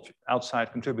possible outside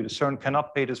contributors? CERN cannot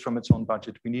pay this from its own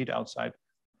budget. We need outside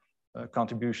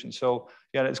contributions. So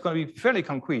yeah, it's going to be fairly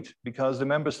concrete because the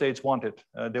member states want it.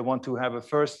 They want to have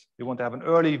an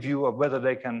early view of whether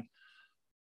they can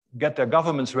get their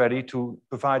governments ready to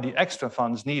provide the extra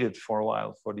funds needed for a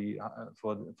while for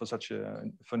such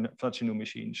a new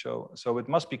machine. So it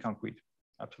must be concrete,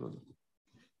 absolutely.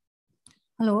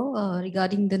 Hello,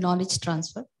 regarding the knowledge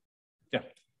transfer. Yeah.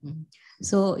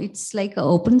 So it's like an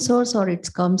open source or it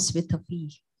comes with a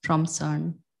fee from CERN?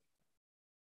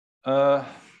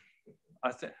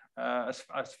 I think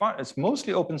it's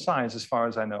mostly open science as far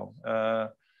as I know.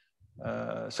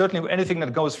 Certainly anything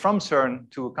that goes from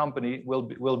CERN to a company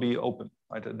will be open.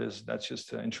 Right? That's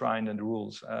just enshrined in the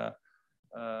rules.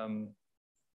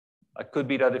 It could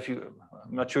be that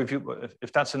I'm not sure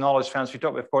if that's a knowledge transfer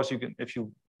topic. Of course, you can, if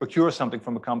you procure something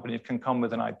from a company, it can come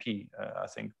with an IP, I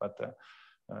think. But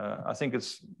I think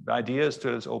the idea is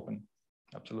it's open,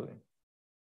 absolutely.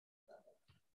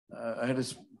 I had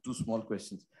two small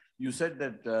questions. You said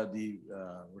that the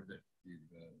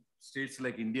states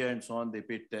like India and so on, they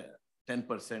pay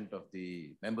 10% of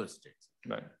the member states.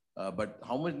 Right. But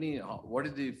what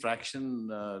is the fraction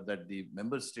that the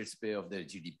member states pay of their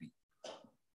GDP?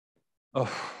 Oh,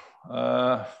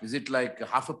 is it like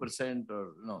 0.5% or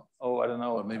no? Oh, I don't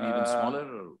know. Or maybe even smaller,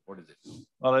 or what is it?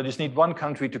 Well, I just need one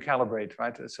country to calibrate,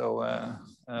 right? So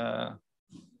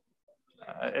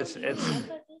it's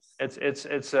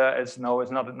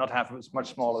not half. It's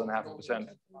much smaller than 0.5%.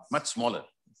 Much smaller.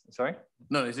 Sorry?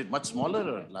 No, is it much smaller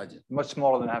or larger? Much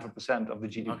smaller than 0.5% of the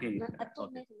GDP. Okay.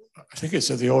 Okay. I think it's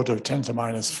of the order of 10 to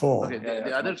minus 4. Okay,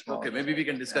 the others. Okay, maybe we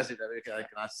can discuss it. I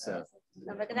can ask.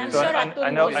 I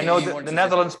know the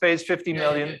Netherlands pays 50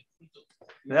 million.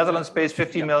 The Netherlands pays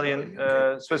 50 million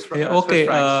Swiss francs. Okay,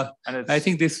 I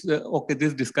think this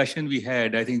this discussion we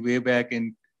had, I think way back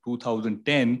in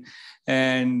 2010,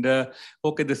 and the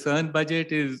CERN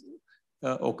budget is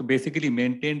basically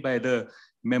maintained by the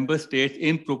member states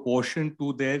in proportion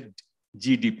to their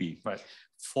GDP. Right.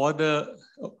 For the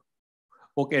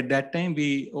at that time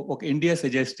India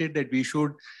suggested that we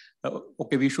should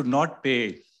not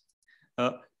pay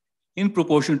in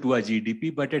proportion to our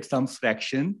GDP, but at some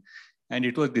fraction, and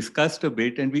it was discussed a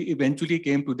bit, and we eventually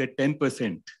came to that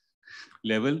 10%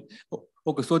 level.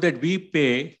 So that we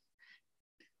pay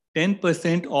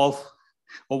 10% of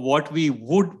what we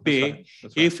would pay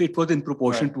if it was in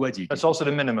proportion to a GDP. That's also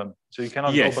the minimum. So you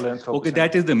cannot go below 12%. Okay,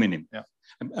 that is the minimum. Yeah.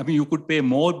 I mean, you could pay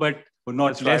more, but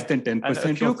not less than 10%. And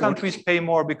a few countries pay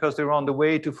more because they're on the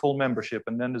way to full membership.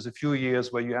 And then there's a few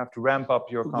years where you have to ramp up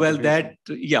your contribution.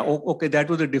 Well, that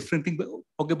was a different thing.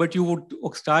 But you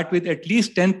would start with at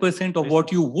least 10% of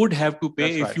what you would have to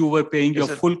pay if you were paying your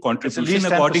full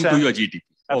contribution according to your GDP.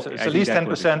 Okay, it's at least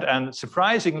 10%, and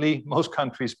surprisingly, most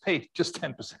countries pay just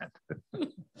 10%.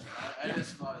 Another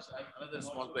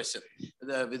small question.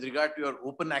 With regard to your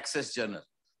open access journal,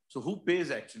 so who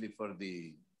pays actually for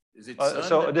the? Is it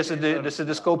so this is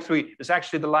the scope 3. It's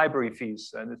actually the library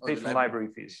fees, and it's paid from library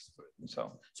fees.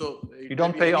 So you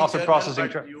don't pay author processing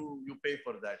charge. You pay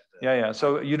for that. Yeah.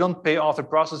 So you don't pay author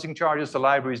processing charges. The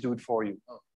libraries do it for you.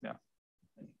 Oh. Yeah.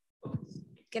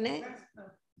 Can I?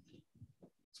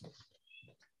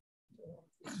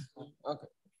 Okay.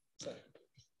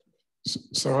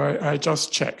 So I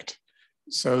just checked.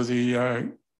 So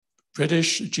the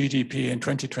British GDP in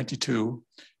 2022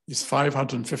 is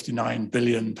 £559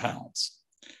 billion.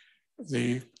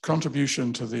 The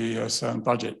contribution to the CERN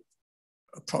budget,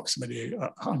 approximately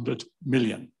 100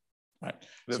 million. Right.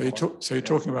 So you're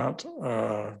talking about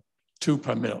 2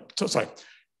 per mil. Sorry,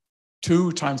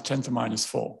 2 times 10 to minus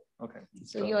 4. Okay.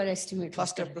 So your estimate.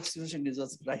 First approximation is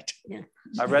just right. Yeah.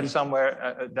 I read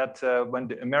somewhere that when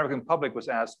the American public was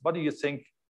asked, what do you think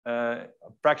a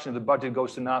fraction of the budget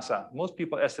goes to NASA? Most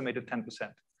people estimated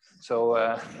 10%.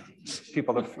 So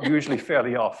people are usually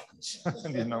fairly off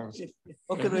in these numbers.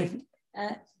 Okay,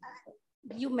 right.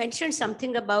 You mentioned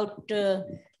something about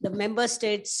the member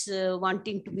states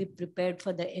wanting to be prepared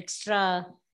for the extra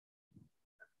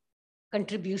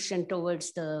contribution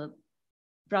towards the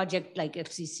project like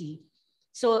FCC.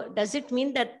 So does it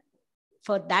mean that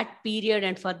for that period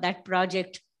and for that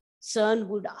project, CERN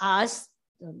would ask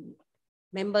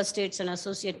member states and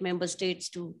associate member states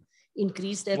to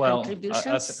increase their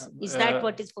contributions? Is that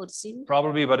what is foreseen?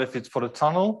 Probably, but if it's for the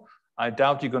tunnel, I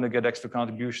doubt you're going to get extra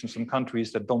contributions from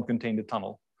countries that don't contain the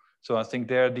tunnel. So I think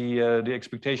there the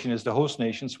expectation is the host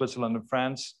nation, Switzerland and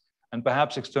France, and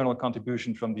perhaps external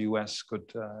contribution from the US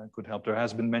could help. There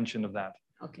has been mention of that.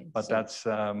 Okay. But so that's,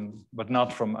 but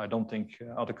not from, I don't think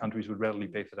other countries would readily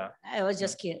pay for that. I was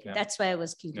just curious. Yeah. That's why I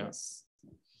was curious.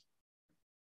 Yeah.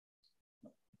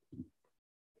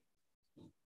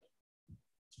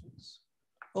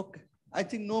 Okay. I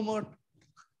think no more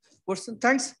question.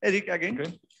 Thanks, Eric, again.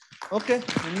 Okay. Okay.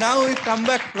 Now we come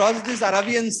back, cross this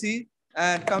Arabian Sea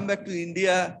and come back to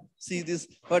India, see this,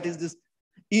 what is this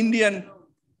Indian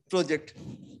project?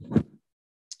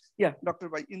 Yeah, Dr.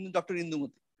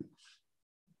 Indumati.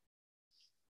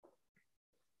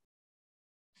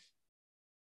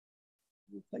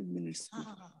 5 minutes.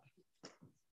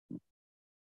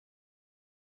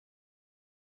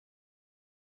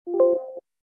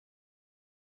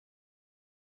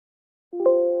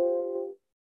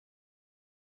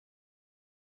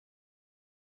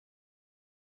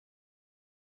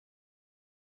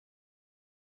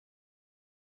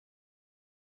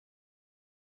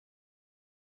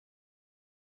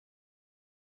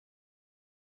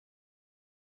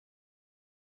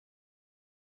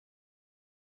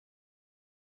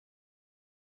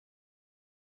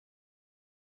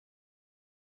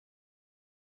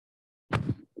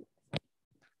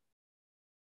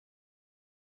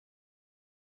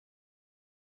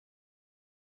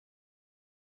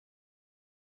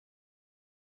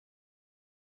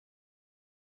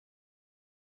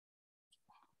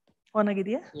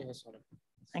 Onagidia? Yes,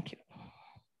 thank you.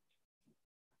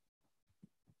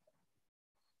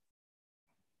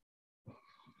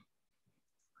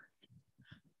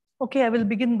 Okay, I will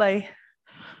begin by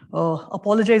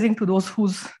apologizing to those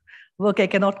whose work I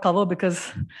cannot cover because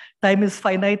time is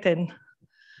finite, and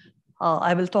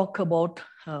I will talk about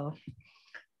a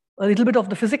little bit of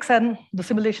the physics and the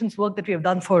simulations work that we have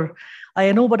done for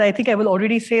INO, but I think I will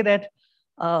already say that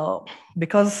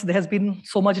because there has been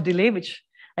so much delay, which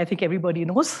I think everybody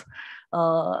knows,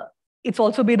 it's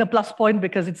also been a plus point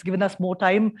because it's given us more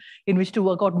time in which to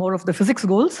work out more of the physics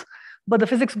goals. But the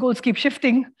physics goals keep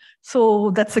shifting,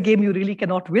 so that's a game you really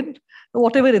cannot win.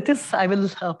 Whatever it is, I will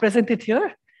present it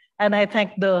here. And I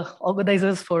thank the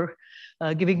organizers for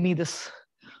giving me this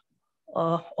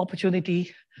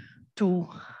opportunity to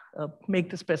make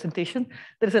this presentation.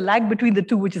 There is a lag between the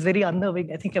two, which is very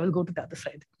unnerving. I think I will go to the other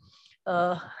side.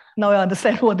 Now I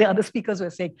understand what the other speakers were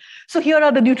saying. So here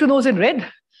are the neutrinos in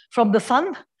red from the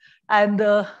sun. And,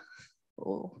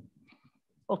 oh,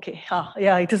 okay,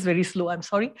 yeah, it is very slow, I'm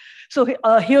sorry. So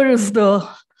here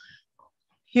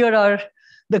are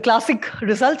the classic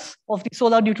results of the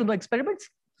solar neutrino experiments.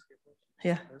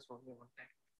 Yeah.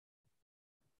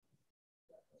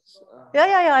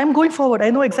 Yeah, I'm going forward. I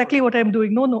know exactly what I'm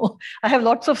doing. No, I have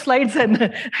lots of slides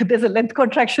and there's a length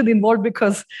contraction involved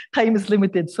because time is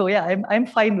limited. So yeah, I'm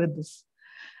fine with this.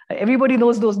 Everybody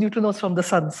knows those neutrinos from the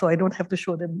sun, so I don't have to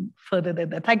show them further than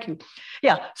that. Thank you.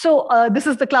 Yeah, so this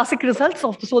is the classic results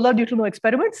of the solar neutrino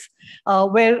experiments,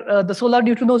 where the solar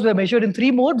neutrinos were measured in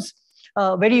 3 modes.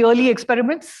 Very early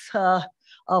experiments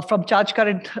from charge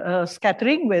current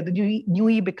scattering, where the nu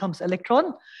E becomes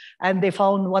electron, and they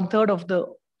found 1/3 of the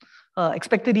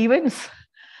expected events.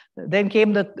 Then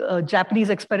came the Japanese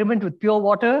experiment with pure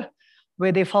water,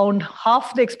 where they found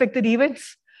half the expected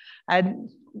events. And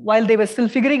while they were still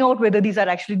figuring out whether these are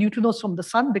actually neutrinos from the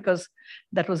sun, because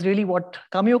that was really what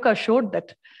Kamioka showed,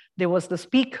 that there was this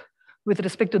peak with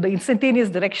respect to the instantaneous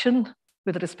direction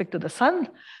with respect to the sun.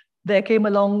 There came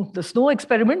along the SNOW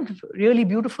experiment, really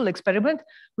beautiful experiment,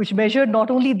 which measured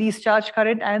not only these charge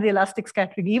current and the elastic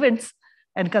scattering events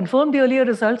and confirmed the earlier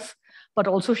results, but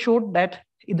also showed that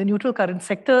in the neutral current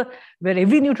sector, where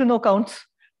every neutrino counts,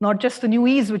 not just the nu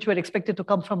E's which were expected to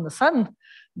come from the sun,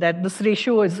 that this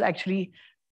ratio is actually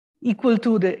equal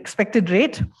to the expected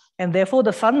rate. And therefore,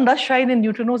 the sun does shine in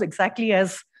neutrinos exactly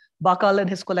as Bakal and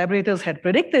his collaborators had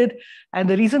predicted. And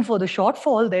the reason for the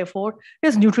shortfall, therefore,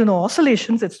 is neutrino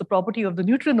oscillations. It's the property of the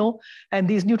neutrino. And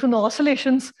these neutrino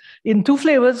oscillations in 2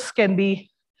 flavors can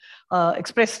be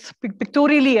expressed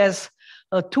pictorially as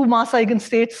 2 mass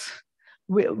eigenstates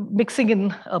mixing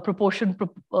in proportional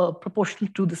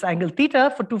to this angle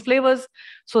theta for 2 flavors,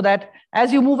 so that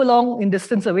as you move along in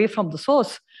distance away from the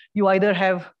source, you either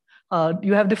have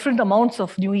different amounts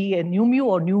of nu E and nu mu,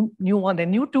 or nu 1 and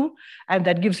nu 2, and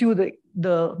that gives you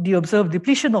the observed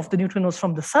depletion of the neutrinos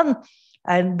from the sun.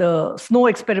 And the SNOW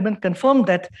experiment confirmed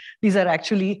that these are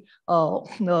actually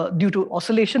due to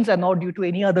oscillations and not due to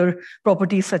any other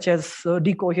properties such as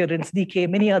decoherence, decay.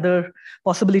 Many other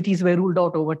possibilities were ruled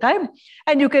out over time.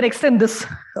 And you can extend this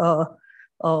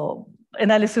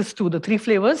analysis to the three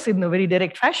flavors in a very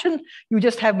direct fashion. You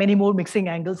just have many more mixing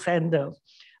angles and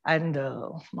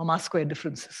mass square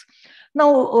differences.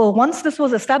 Now, once this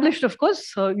was established, of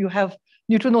course, you have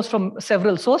neutrinos from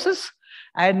several sources,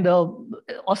 and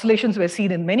oscillations were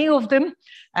seen in many of them.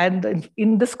 And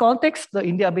in this context, the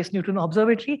India-based Neutrino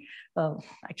Observatory,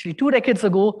 actually 2 decades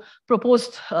ago,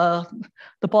 proposed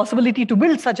the possibility to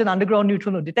build such an underground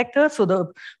neutrino detector. So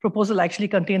the proposal actually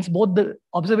contains both the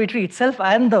observatory itself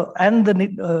and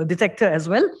the detector as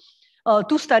well,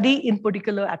 to study in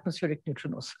particular atmospheric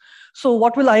neutrinos. So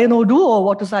what will INO do, or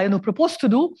what does INO propose to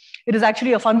do? It is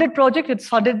actually a funded project. It's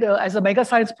funded as a mega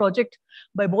science project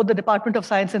by both the Department of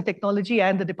Science and Technology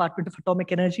and the Department of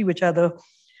Atomic Energy, which are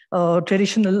the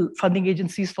traditional funding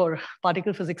agencies for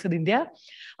particle physics in India.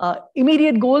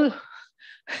 Immediate goal,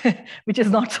 which is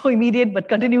not so immediate but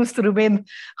continues to remain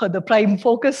the prime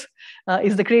focus,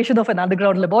 is the creation of an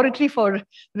underground laboratory for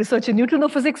research in neutrino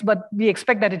physics. But we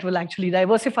expect that it will actually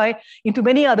diversify into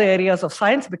many other areas of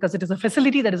science, because it is a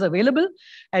facility that is available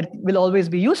and will always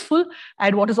be useful.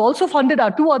 And what is also funded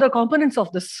are 2 other components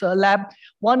of this lab.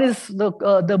 One is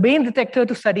the main detector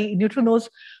to study neutrinos,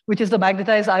 which is the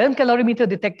magnetized ion calorimeter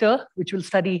detector, which will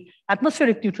study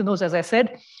atmospheric neutrinos, as I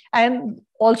said, and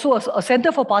also a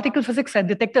Center for Particle Physics and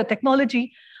Detector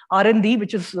Technology, R&D,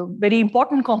 which is a very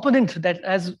important component that,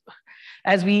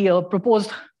 as we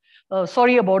proposed,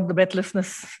 sorry about the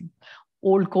breathlessness,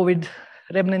 old COVID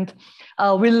remnant,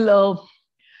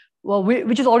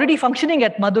 which is already functioning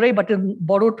at Madurai, but in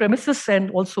borrowed premises,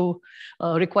 and also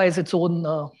requires its own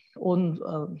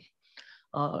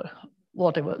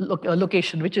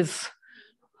location, which is,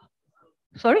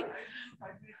 sorry?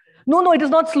 No, it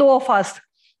is not slow or fast.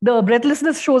 The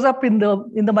breathlessness shows up in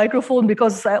the microphone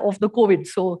because of the COVID.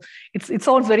 So it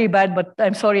sounds very bad, but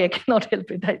I'm sorry, I cannot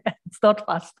help it. It's not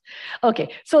fast.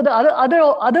 Okay, so the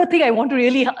other thing I want to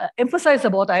really emphasize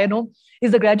about INO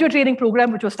is the graduate training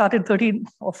program, which was started 13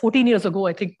 or 14 years ago,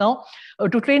 I think now,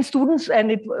 to train students.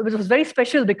 And it was very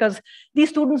special because these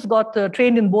students got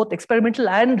trained in both experimental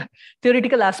and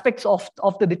theoretical aspects of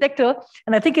the detector.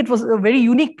 And I think it was a very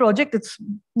unique project. It's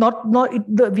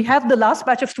we have the last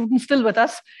batch of students still with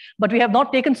us, but we have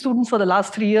not taken students for the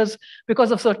last 3 years because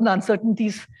of certain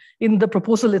uncertainties in the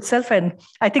proposal itself. And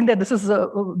I think that this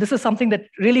is something that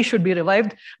really should be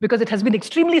revived, because it has been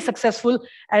extremely successful.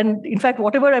 And in fact,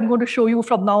 whatever I'm going to show you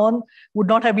from now on would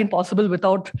not have been possible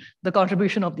without the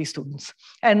contribution of these students.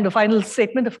 And the final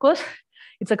statement, of course,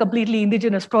 it's a completely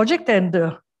indigenous project,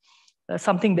 and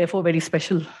something therefore very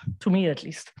special to me, at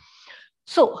least.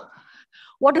 So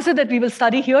what is it that we will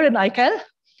study here in ICAL?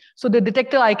 So the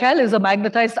detector ICAL is a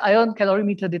magnetized ion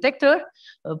calorimeter detector.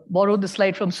 Borrowed the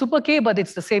slide from Super K, but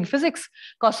it's the same physics.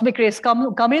 Cosmic rays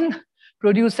come in,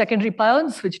 produce secondary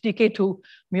pions, which decay to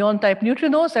muon type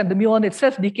neutrinos, and the muon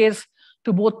itself decays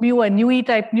to both mu and nu e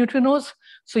type neutrinos.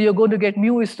 So you're going to get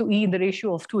mu is to e in the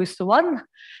ratio of 2:1.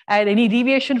 And any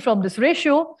deviation from this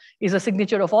ratio is a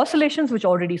signature of oscillations, which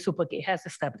already Super K has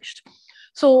established.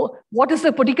 So what is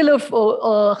the particular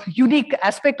unique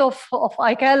aspect of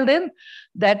ICAL then?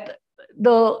 That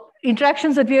the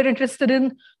interactions that we are interested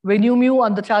in, when mu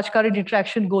on the charge current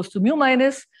interaction goes to mu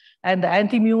minus, and the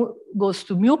anti-mu goes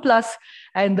to mu plus,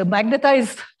 and the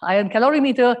magnetized ion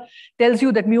calorimeter tells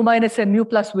you that mu minus and mu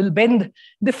plus will bend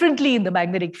differently in the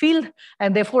magnetic field,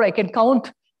 and therefore I can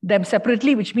count them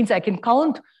separately, which means I can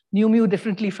count nu mu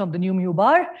differently from the nu mu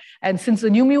bar. And since the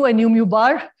nu mu and nu mu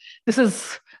bar, this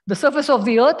is the surface of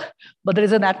the Earth, but there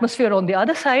is an atmosphere on the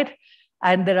other side,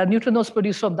 and there are neutrinos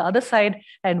produced from the other side.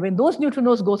 And when those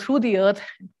neutrinos go through the Earth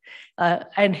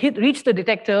and reach the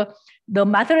detector, the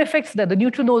matter effects that the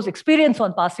neutrinos experience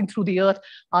on passing through the Earth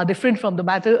are different from the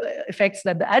matter effects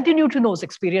that the antineutrinos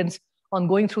experience on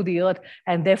going through the Earth.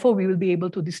 And therefore, we will be able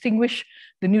to distinguish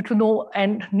the neutrino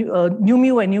and nu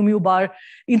mu and nu mu bar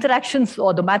interactions,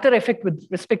 or the matter effect with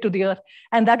respect to the Earth.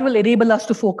 And that will enable us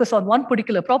to focus on one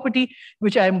particular property,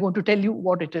 which I am going to tell you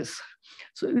what it is.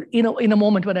 So, in a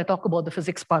moment when I talk about the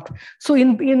physics part. So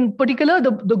in particular,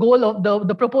 the goal of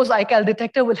the proposed ICAL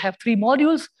detector will have 3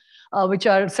 modules, which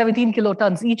are 17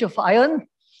 kilotons each of ion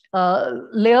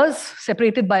layers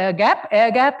separated by a gap,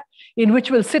 air gap, in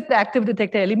which will sit the active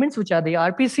detector elements, which are the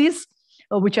RPCs,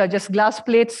 which are just glass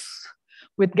plates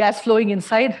with gas flowing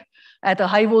inside at a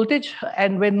high voltage.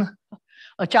 And when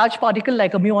a charged particle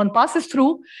like a muon passes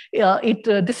through, it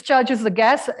discharges the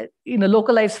gas in a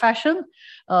localized fashion.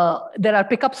 There are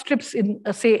pickup strips in,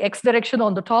 say, X direction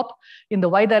on the top, in the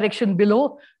Y direction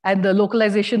below, and the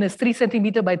localization is 3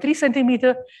 centimeter by 3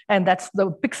 centimeter, and that's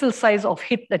the pixel size of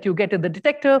hit that you get in the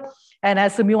detector. And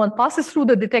as the muon passes through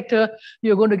the detector,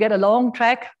 you're going to get a long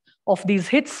track of these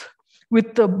hits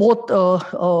with both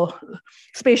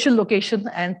spatial location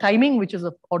and timing, which is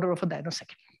of order of a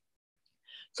nanosecond.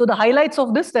 So the highlights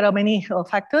of this, there are many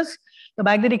factors. The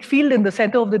magnetic field in the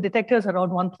center of the detector is around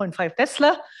 1.5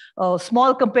 Tesla,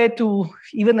 small compared to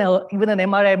even an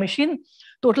MRI machine.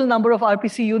 Total number of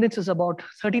RPC units is about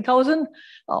 30,000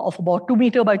 of about 2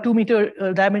 meter by 2 meter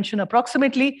dimension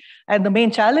approximately. And the main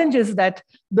challenge is that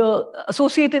the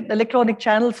associated electronic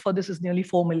channels for this is nearly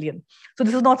 4 million. So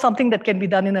this is not something that can be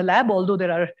done in a lab, although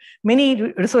there are many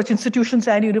research institutions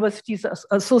and universities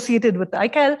associated with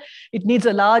ICAL. It needs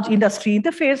a large industry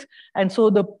interface. And so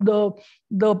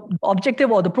the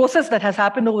objective or the process that has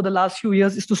happened over the last few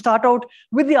years is to start out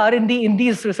with the R&D in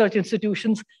these research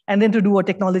institutions and then to do a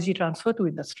technology transfer to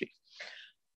industry.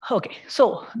 Okay,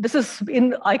 so this is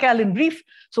in ICAL in brief.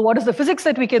 So what is the physics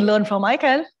that we can learn from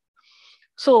ICAL?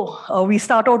 So we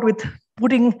start out with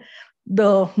putting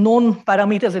the known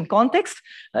parameters in context,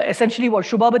 essentially what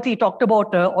Shubhabati talked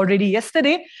about already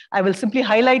yesterday. I will simply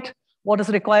highlight what is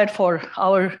required for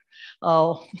our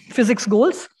physics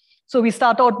goals. So we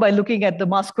start out by looking at the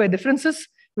mass square differences,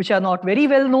 which are not very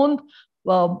well known.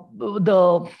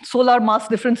 The solar mass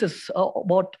difference is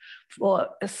about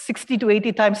 60 to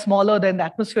 80 times smaller than the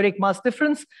atmospheric mass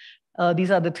difference.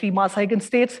 These are the 3 mass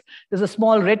eigenstates. There's a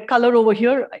small red color over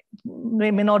here,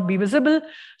 may not be visible.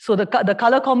 So the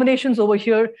color combinations over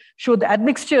here show the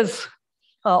admixtures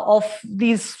of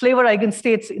these flavor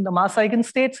eigenstates in the mass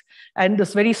eigenstates, and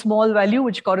this very small value,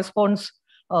 which corresponds,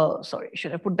 sorry,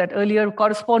 should I put that earlier,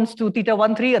 corresponds to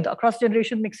θ13, the cross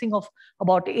generation mixing of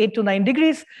about 8 to 9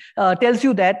 degrees, tells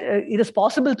you that it is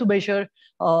possible to measure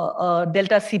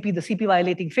delta Cp, the Cp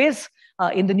violating phase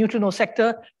in the neutrino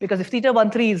sector, because if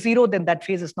θ13 is 0, then that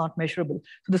phase is not measurable.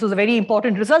 So this was a very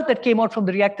important result that came out from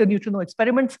the reactor neutrino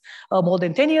experiments more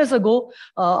than 10 years ago.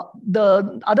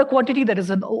 The other quantity that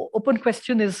is an open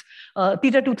question is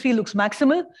θ23 looks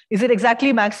maximal. Is it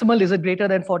exactly maximal? Is it greater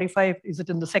than 45? Is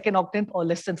it in the second octant or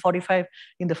less than 45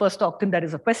 in the first octant? That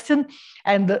is a question.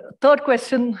 And the third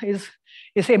question is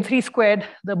M3 squared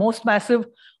the most massive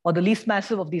or the least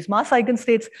massive of these mass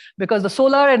eigenstates? Because the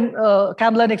solar and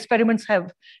Kamlan experiments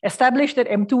have established that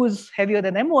M2 is heavier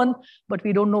than M1, but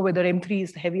we don't know whether M3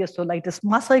 is the heaviest or lightest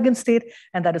mass eigenstate,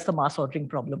 and that is the mass ordering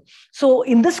problem. So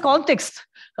in this context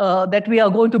that we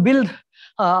are going to build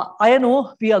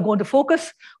INO, we are going to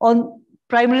focus on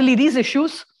primarily these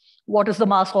issues. What is the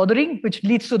mass ordering, which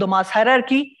leads to the mass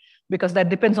hierarchy, because that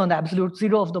depends on the absolute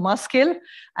zero of the mass scale,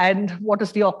 and what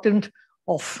is the octant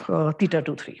of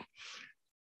θ23.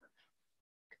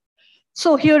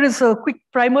 So here is a quick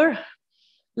primer.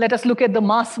 Let us look at the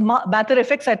matter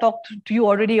effects. I talked to you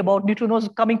already about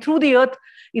neutrinos coming through the Earth,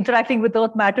 interacting with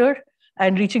Earth matter,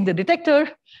 and reaching the detector.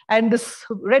 And this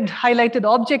red highlighted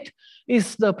object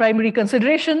is the primary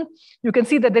consideration. You can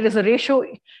see that there is a ratio,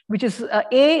 which is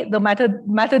A, the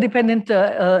matter-dependent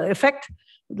effect.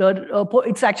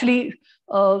 It's actually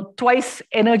twice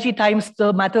energy times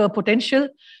the matter potential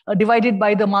divided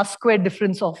by the mass squared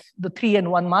difference of the 3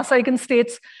 and 1 mass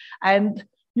eigenstates. And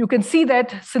you can see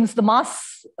that since the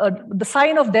mass, the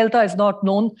sign of delta is not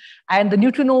known, and the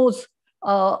neutrinos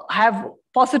have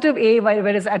positive A,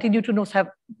 whereas antineutrinos have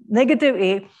negative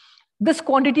A, this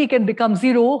quantity can become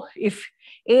 0 if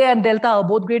A and delta are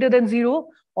both greater than 0,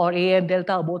 or A and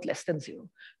delta are both less than 0.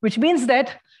 Which means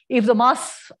that if the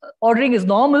mass ordering is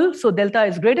normal, so delta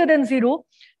is greater than 0,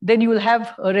 then you will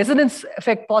have a resonance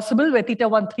effect possible where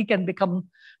θ13 can become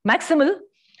maximal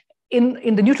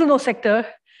in the neutrino sector.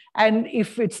 And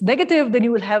if it's negative, then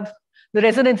you will have the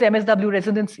resonance, MSW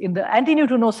resonance in the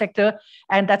antineutrino sector.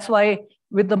 And that's why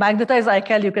with the magnetized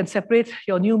ICAL, you can separate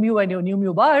your nu mu and your nu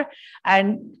mu bar.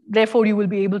 And therefore, you will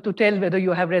be able to tell whether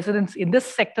you have resonance in this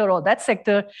sector or that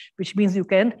sector, which means you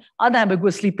can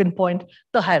unambiguously pinpoint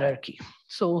the hierarchy.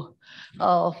 So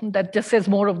that just says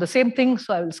more of the same thing.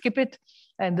 So I will skip it.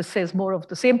 And this says more of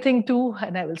the same thing too,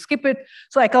 and I will skip it.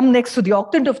 So I come next to the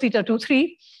octant of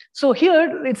θ23. So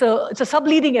here it's a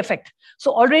subleading effect.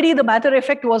 So already the matter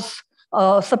effect was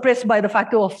suppressed by the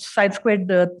factor of sine squared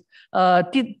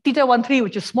θ13,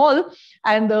 which is small.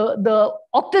 And the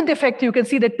octant effect, you can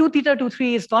see that 2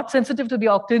 θ23 is not sensitive to the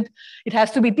octant. It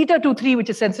has to be θ23, which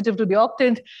is sensitive to the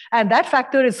octant. And that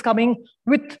factor is coming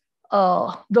with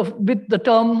the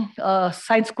term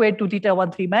sine squared 2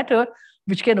 θ13 matter,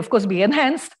 which can of course be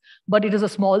enhanced but it is a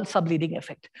small subleading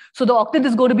effect. So the octant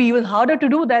is going to be even harder to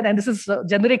do that, and this is a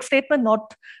generic statement,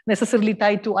 not necessarily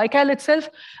tied to ICAL itself.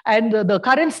 And the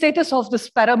current status of this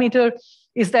parameter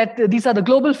is that these are the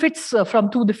global fits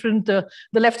from two different, the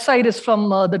left side is from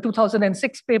the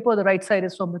 2006 paper, the right side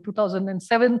is from the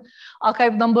 2007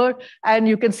 archive number. And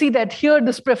you can see that here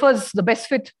this prefers, the best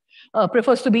fit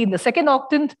prefers to be in the second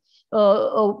octant,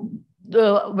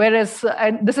 whereas,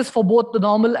 and this is for both the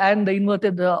normal and the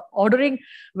inverted ordering,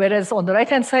 whereas on the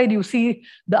right-hand side, you see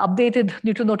the updated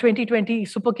Neutrino 2020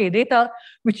 Super K data,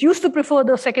 which used to prefer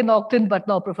the second octant, but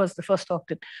now prefers the first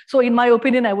octant. So in my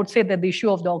opinion, I would say that the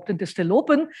issue of the octant is still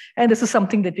open, and this is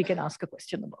something that we can ask a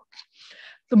question about.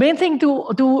 The main thing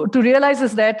to realize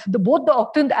is that both the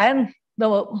octant and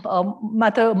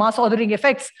the mass ordering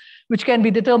effects, which can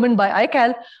be determined by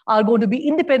ICAL, are going to be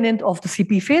independent of the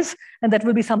CP phase, and that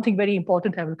will be something very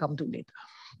important I will come to later.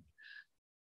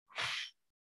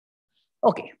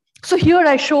 Okay, so here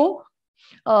I show,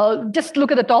 just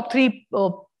look at the top three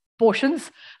portions,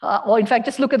 or in fact,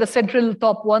 just look at the central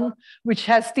top one, which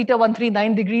has theta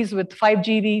 139 degrees with 5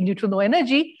 GeV neutrino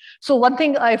energy. So one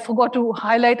thing I forgot to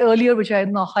highlight earlier, which I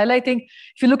am now highlighting,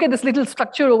 if you look at this little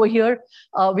structure over here,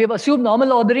 we have assumed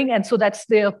normal ordering, and so that's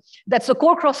the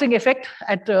core crossing effect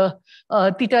at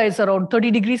theta is around 30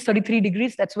 degrees, 33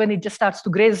 degrees. That's when it just starts to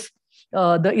graze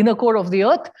the inner core of the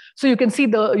Earth. So you can see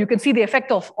the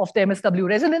effect of the MSW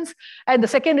resonance. And the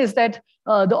second is that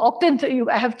the octant,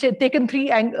 I have taken three,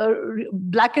 and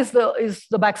black is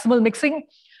the maximal mixing.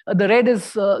 The red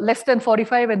is less than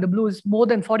 45 and the blue is more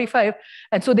than 45.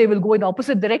 And so they will go in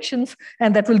opposite directions,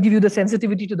 and that will give you the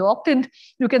sensitivity to the octant.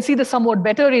 You can see this somewhat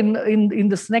better in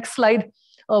this next slide,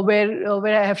 where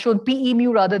I have shown PE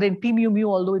mu rather than P mu mu,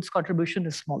 although its contribution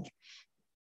is small.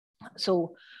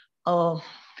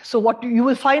 So what you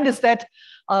will find is that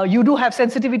you do have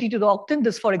sensitivity to the octant.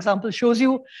 This, for example, shows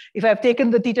you if I've taken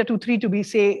the theta 23 to be,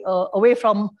 say, away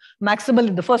from maximal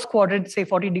in the first quadrant, say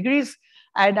 40 degrees,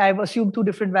 and I've assumed two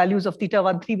different values of theta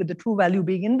 13 with the true value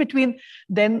being in between,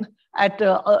 then at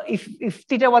if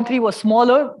theta 13 was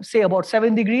smaller, say about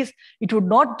 7 degrees, it would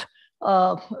not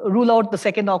rule out the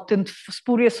second octant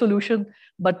spurious solution.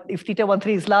 But if theta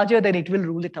 13 is larger, then it will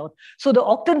rule it out. So the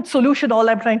octant solution, all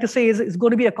I'm trying to say is going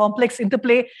to be a complex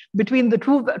interplay between the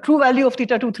true value of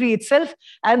theta 23 itself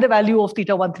and the value of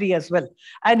theta 13 as well.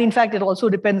 And in fact, it also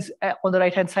depends on the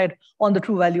right-hand side on the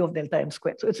true value of delta m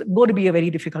squared. So it's going to be a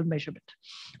very difficult measurement.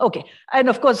 Okay, and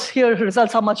of course, here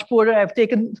results are much poorer.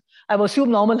 I've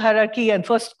assumed normal hierarchy and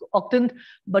first octant,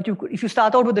 but if you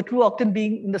start out with the true octant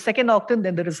being in the second octant,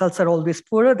 then the results are always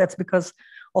poorer. That's because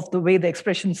of the way the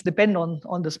expressions depend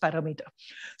on this parameter.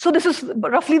 So this is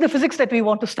roughly the physics that we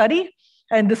want to study.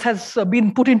 And this has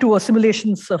been put into a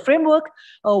simulations framework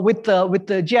with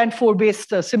the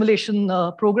GANT4-based simulation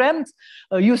programs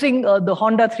using the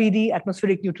Honda 3D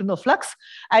atmospheric neutrino flux.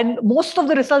 And most of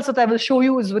the results that I will show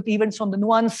you is with events from the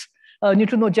nuance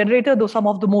neutrino generator, though some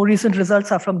of the more recent results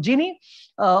are from Gini.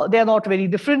 They are not very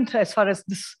different as far as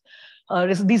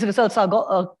these results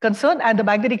are concerned, and the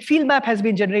magnetic field map has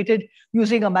been generated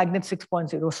using a Magnet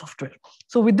 6.0 software.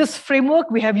 So with this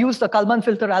framework, we have used a Kalman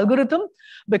filter algorithm,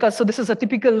 because so this is a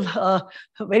typical,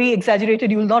 very exaggerated,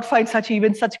 you will not find such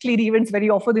events, such clean events very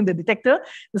often in the detector.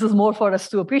 This is more for us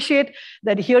to appreciate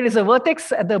that here is a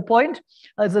vertex at the point,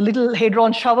 there's a little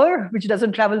hadron shower, which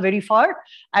doesn't travel very far,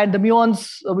 and the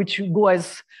muons, which go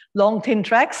as long, thin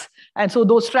tracks. And so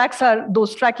those track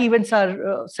events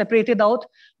are separated out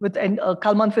with a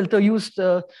Kalman filter used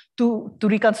to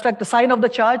reconstruct the sign of the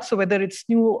charge. So whether it's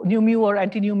new mu or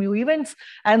anti-new mu events,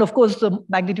 and of course the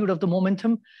magnitude of the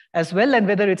momentum as well, and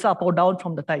whether it's up or down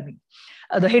from the timing.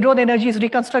 The hadron energy is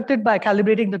reconstructed by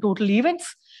calibrating the total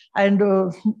events. And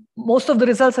most of the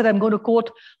results that I'm going to quote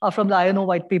are from the INO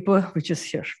white paper, which is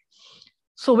here.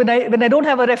 So when I don't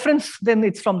have a reference, then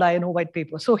it's from the INO white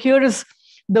paper. So here is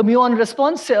the muon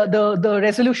response, the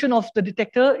resolution of the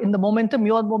detector in the momentum,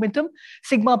 muon momentum,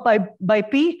 sigma by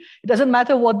p. It doesn't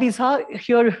matter what these are.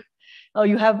 Here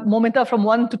you have momenta from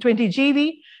 1 to 20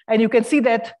 GeV, and you can see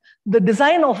that the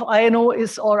design of INO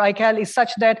or ICAL is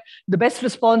such that the best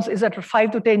response is at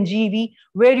 5 to 10 GeV,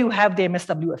 where you have the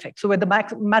MSW effect. So where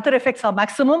the matter effects are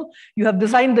maximum, you have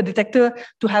designed the detector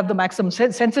to have the maximum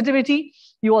sensitivity.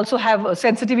 You also have a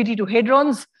sensitivity to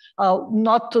hadrons,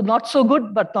 not so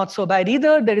good, but not so bad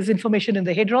either. There is information in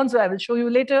the hadrons, I will show you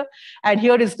later. And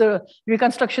here is the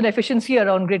reconstruction efficiency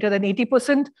around greater than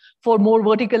 80% for more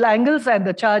vertical angles, and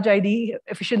the charge ID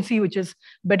efficiency, which is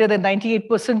better than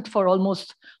 98% for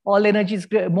almost all energies,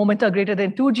 momenta greater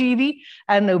than 2 GeV,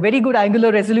 and a very good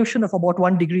angular resolution of about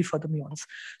 1 degree for the muons.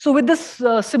 So with this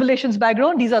simulations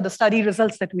background, these are the study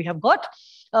results that we have got.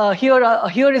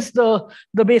 Here is the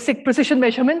basic precision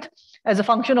measurement as a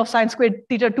function of sine squared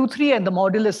theta 2,3, and the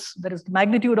modulus, that is the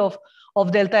magnitude of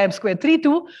delta m squared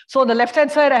 3,2. So on the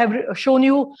left-hand side, I have shown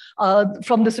you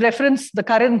from this reference the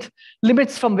current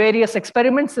limits from various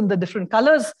experiments in the different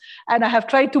colors. And I have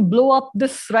tried to blow up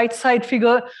this right side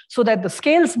figure so that the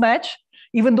scales match.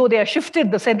 Even though they are shifted,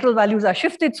 the central values are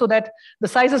shifted so that the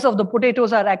sizes of the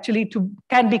potatoes are actually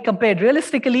can be compared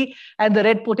realistically, and the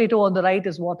red potato on the right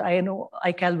is what I know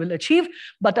ICAL will achieve.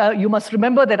 But you must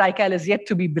remember that ICAL is yet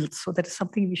to be built. So that is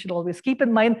something we should always keep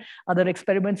in mind. Other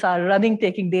experiments are running,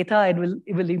 taking data, and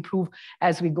it will improve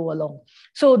as we go along.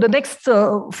 So the next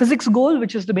physics goal,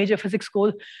 which is the major physics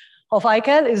goal of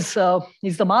ICAL,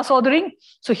 is the mass ordering.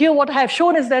 So here what I have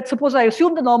shown is that suppose I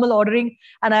assume the normal ordering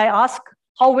and I ask,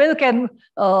 how well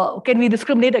can we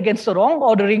discriminate against the wrong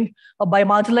ordering by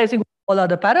marginalizing all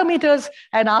other parameters,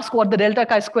 and ask what the delta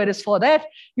chi-square is for that?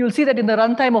 You'll see that in the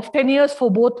runtime of 10 years,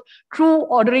 for both true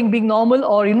ordering being normal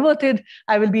or inverted,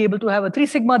 I will be able to have a 3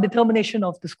 sigma determination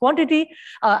of this quantity.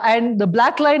 And the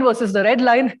black line versus the red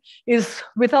line is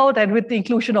without and with the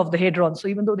inclusion of the hadrons. So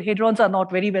even though the hadrons are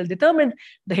not very well determined,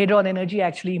 the hadron energy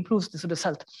actually improves this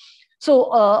result.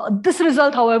 So this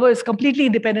result, however, is completely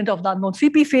independent of the unknown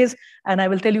CP phase, and I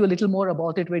will tell you a little more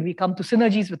about it when we come to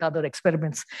synergies with other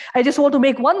experiments. I just want to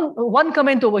make one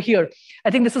comment over here.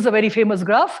 I think this is a very famous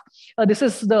graph. This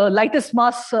is the lightest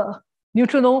mass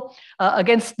neutrino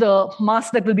against the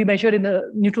mass that will be measured in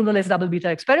the neutrino-less double beta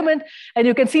experiment. And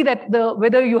you can see that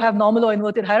whether you have normal or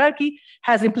inverted hierarchy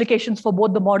has implications for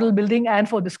both the model building and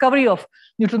for discovery of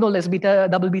neutrino-less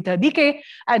double beta decay.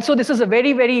 And so this is a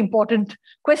very, very important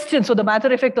question. So the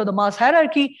matter effect of the mass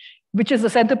hierarchy, which is the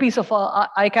centerpiece of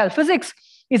ICAL physics,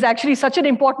 is actually such an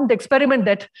important experiment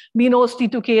that MINOS,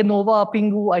 T2K, NOVA,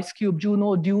 Pingu, IceCube,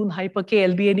 Juno, Dune, Hyper-K,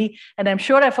 LBNE, and I'm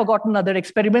sure I've forgotten other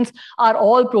experiments, are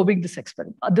all probing this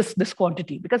experiment, this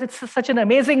quantity, because it's such an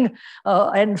amazing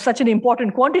and such an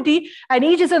important quantity, and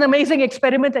each is an amazing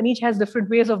experiment, and each has different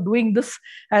ways of doing this,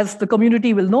 as the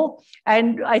community will know.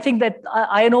 And I think that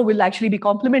INO will actually be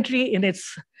complementary in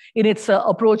its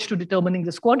approach to determining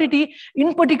this quantity,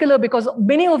 in particular because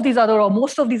many of these other, or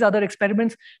most of these other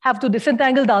experiments have to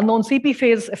disentangle the unknown CP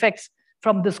phase effects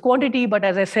from this quantity. But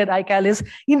as I said, ICAL is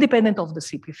independent of the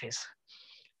CP phase.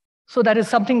 So that is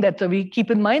something that we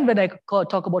keep in mind when I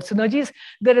talk about synergies.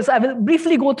 I will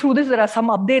briefly go through this. There are some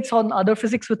updates on other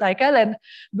physics with ICAL, and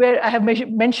where I have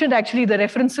mentioned actually the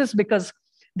references because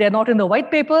they're not in the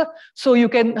white paper. So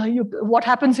what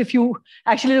happens if you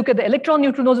actually look at the electron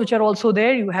neutrinos, which are also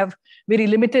there, you have very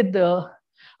limited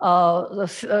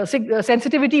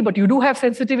sensitivity, but you do have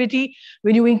sensitivity.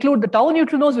 When you include the tau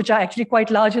neutrinos, which are actually quite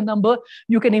large in number,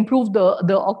 you can improve the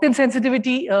octane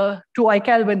sensitivity to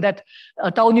ICAL when that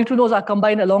tau neutrinos are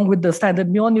combined along with the standard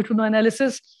muon neutrino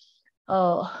analysis.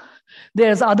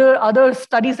 There's other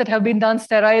studies that have been done,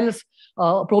 steriles,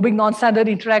 probing non-standard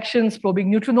interactions,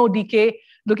 probing neutrino decay,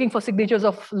 looking for signatures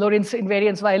of Lorentz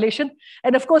invariance violation.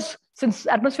 And of course, since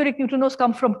atmospheric neutrinos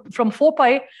come from 4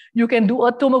 pi, you can do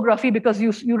earth tomography, because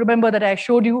you remember that I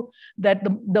showed you that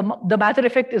the matter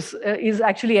effect is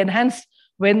actually enhanced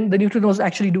when the neutrinos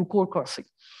actually do core crossing.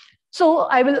 So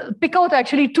I will pick out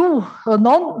actually 2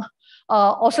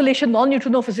 oscillation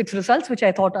non-neutrino physics results, which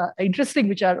I thought are interesting,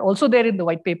 which are also there in the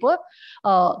white paper.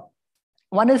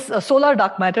 One is solar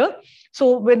dark matter.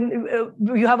 So when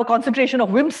you have a concentration of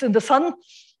WIMPs in the sun,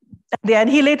 they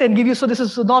annihilate and give you, so this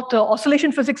is not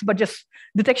oscillation physics, but just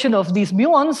detection of these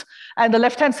muons. And the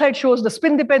left-hand side shows the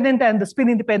spin-dependent and the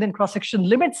spin-independent cross-section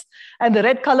limits. And the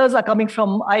red colors are coming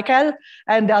from ICAL,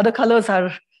 and the other colors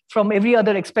are from every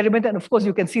other experiment. And of course,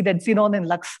 you can see that xenon and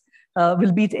lux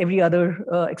will beat every other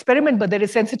experiment, but there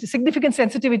is significant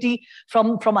sensitivity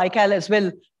from ICAL as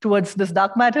well towards this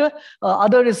dark matter.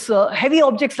 Other is heavy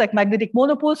objects like magnetic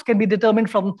monopoles can be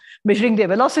determined from measuring their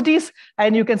velocities,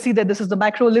 and you can see that this is the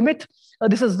macro limit.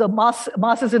 This is the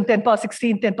masses in 10 power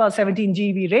 16, 10 power 17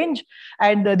 GeV range,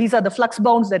 and these are the flux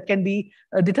bounds that can be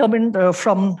determined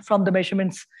from the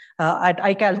measurements at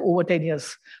ICAL over 10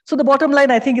 years. So the bottom line,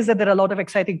 I think, is that there are a lot of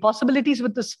exciting possibilities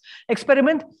with this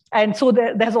experiment. And so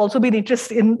there has also been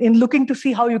interest in looking to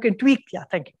see how you can tweak. Yeah,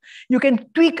 thank you. You can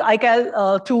tweak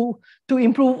ICAL to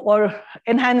improve or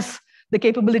enhance the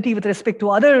capability with respect to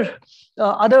other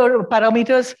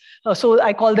parameters. So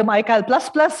I call them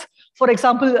ICAL++. For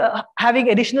example, having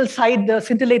additional side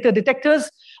scintillator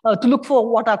detectors to look for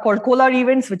what are called Kolar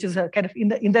events, which is a kind of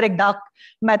indirect dark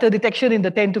matter detection in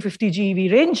the 10 to 50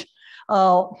 GeV range.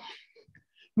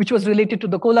 which was related to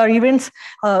the Kolar events.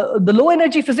 The low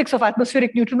energy physics of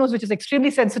atmospheric neutrinos, which is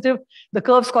extremely sensitive. The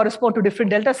curves correspond to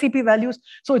different delta CP values.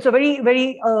 So it's a very,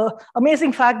 very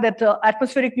amazing fact that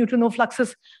atmospheric neutrino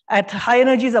fluxes at high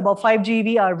energies above 5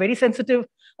 GeV are very sensitive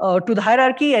to the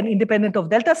hierarchy and independent of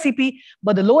delta CP,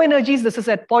 but the low energies, this is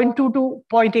at 0.2 to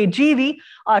 0.8 GeV,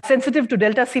 are sensitive to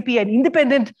delta CP and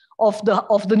independent of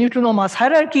the neutrino mass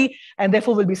hierarchy, and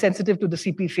therefore will be sensitive to the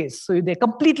CP phase. So they're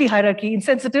completely hierarchy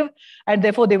insensitive, and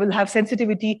therefore they will have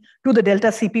sensitivity to the delta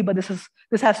CP, but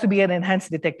this has to be an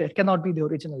enhanced detector. It cannot be the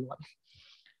original one.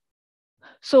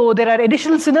 So there are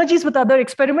additional synergies with other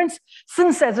experiments.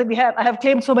 Since, as I have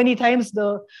claimed so many times,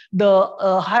 the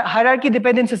hierarchy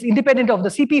dependence is independent of the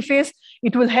CP phase,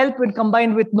 it will help when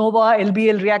combined with NOVA,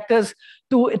 LBL reactors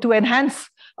to enhance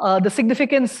the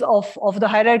significance of the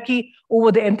hierarchy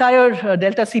over the entire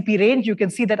delta CP range. You can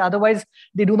see that otherwise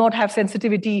they do not have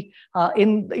sensitivity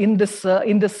in this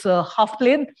half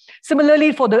plane.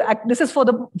 Similarly, this is for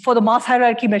the mass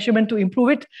hierarchy measurement to improve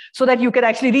it, so that you can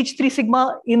actually reach 3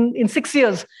 sigma in 6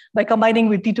 years by combining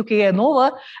with T2K and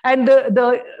NOVA. And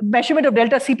the measurement of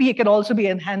delta CP can also be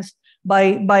enhanced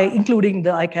by including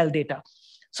the ICAL data.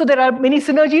 So there are many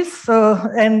synergies,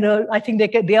 and I think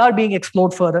they are being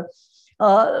explored further.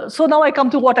 So now I come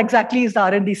to what exactly is the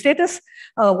R&D status.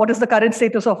 What is the current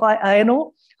status of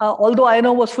INO? Although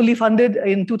INO was fully funded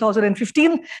in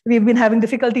 2015, we've been having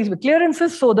difficulties with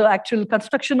clearances. So the actual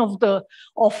construction of the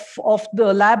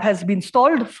lab has been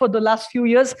stalled for the last few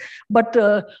years. But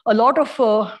a lot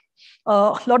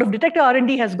of detector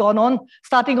R&D has gone on.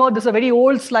 Starting out, this is a very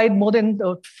old slide, more than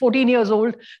 14 years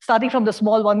old, starting from the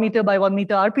small 1 meter by 1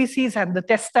 meter RPCs and the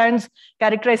test stands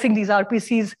characterizing these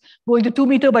RPCs, going to 2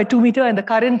 meter by 2 meter, and the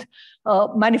current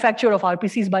manufacture of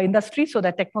RPCs by industry. So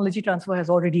that technology transfer has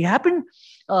already happened.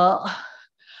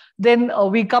 Then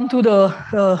we come to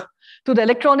the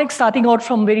electronics, starting out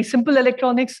from very simple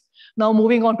electronics, now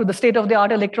moving on to the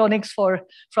state-of-the-art electronics for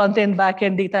front-end,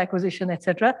 back-end data acquisition,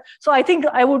 etc. So I think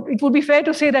it would be fair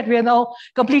to say that we are now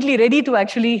completely ready to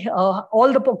actually,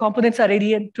 all the components are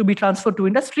ready to be transferred to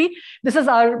industry. This is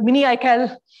our mini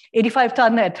ICAL 85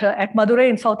 ton at Madurai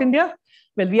in South India.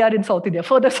 Well, we are in South India,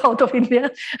 further south of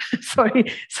India, sorry.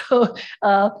 So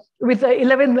with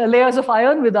 11 layers of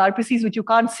iron with the RPCs, which you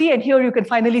can't see. And here you can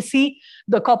finally see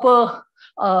the copper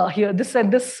here, this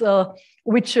and this,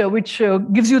 which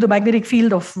gives you the magnetic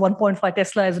field of 1.5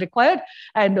 Tesla as required.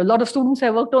 And a lot of students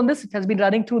have worked on this. It has been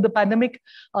running through the pandemic.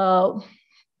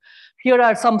 Here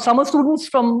are some summer students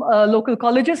from local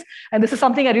colleges. And this is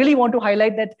something I really want to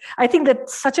highlight, that I think that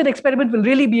such an experiment will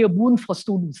really be a boon for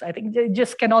students. I think they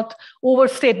just cannot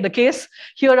overstate the case.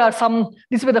 Here are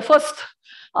these were the first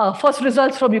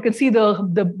results from, you can see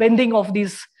the bending of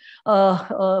these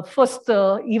first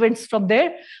events from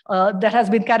there that has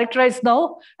been characterized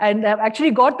now, and have actually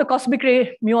got the cosmic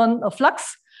ray muon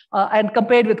flux and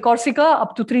compared with Corsica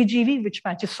up to 3 GeV, which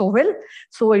matches so well.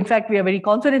 So in fact, we are very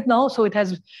confident now. So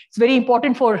it's very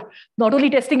important for not only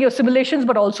testing your simulations,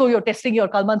 but also you're testing your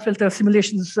Kalman filter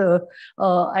simulations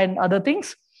and other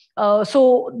things.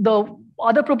 So the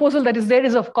other proposal that is there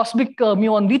is a cosmic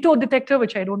muon veto detector,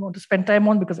 which I don't want to spend time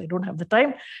on because I don't have the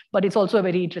time, but it's also a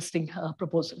very interesting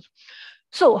proposal.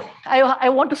 So I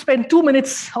want to spend 2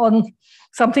 minutes on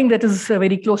something that is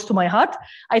very close to my heart.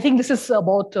 I think this is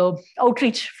about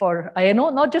outreach for INO,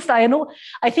 not just INO.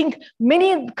 I think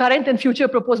many current and future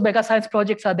proposed mega science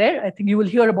projects are there. I think you will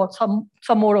hear about some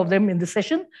more of them in this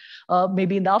session,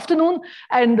 maybe in the afternoon.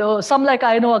 And some like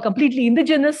INO are completely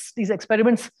indigenous. These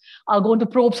experiments are going to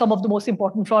probe some of the most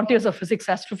important frontiers of physics,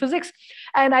 astrophysics.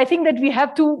 And I think that we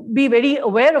have to be very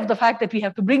aware of the fact that we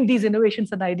have to bring these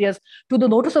innovations and ideas to the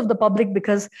notice of the public,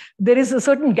 because there is a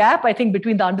certain gap, I think,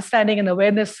 between the understanding and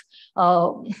awareness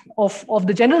of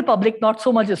the general public, not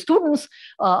so much as students.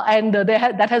 And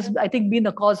that has, I think, been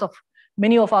the cause of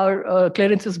many of our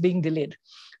clearances being delayed.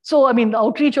 So, I mean,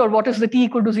 outreach, or what is the T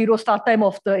equal to 0 start time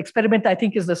of the experiment, I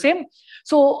think is the same.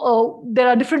 So there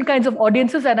are different kinds of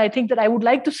audiences. And I think that I would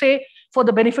like to say, for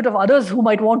the benefit of others who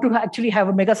might want to actually have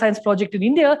a mega science project in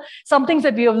India, some things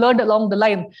that we have learned along the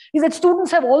line is that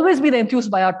students have always been enthused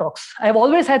by our talks. I have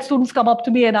always had students come up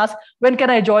to me and ask, when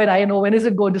can I join INO? When is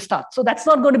it going to start? So that's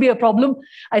not going to be a problem.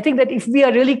 I think that if we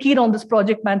are really keen on this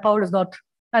project,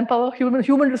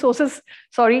 human resources,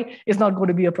 sorry, is not going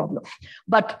to be a problem.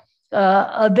 But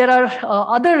there are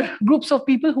other groups of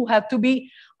people who have to be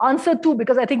answered to,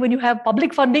 because I think when you have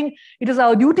public funding, it is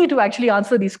our duty to actually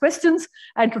answer these questions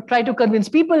and to try to convince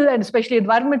people, and especially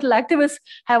environmental activists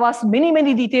have asked many,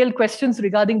 many detailed questions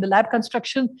regarding the lab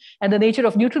construction and the nature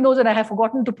of neutrinos. And I have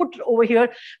forgotten to put over here,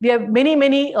 we have many,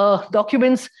 many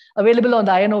documents available on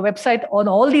the INO website on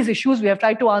all these issues. We have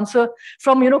tried to answer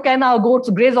from, can our goats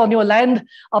graze on your land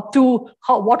up to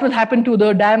what will happen to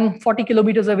the dam 40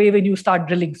 kilometers away when you start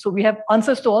drilling. So we have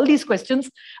answers to all these questions.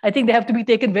 I think they have to be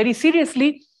taken very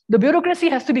seriously. The bureaucracy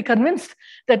has to be convinced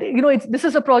that, this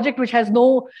is a project which has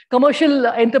no commercial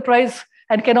enterprise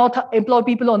and cannot employ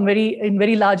people in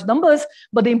very large numbers.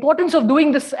 But the importance of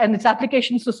doing this and its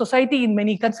applications to society in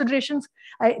many considerations,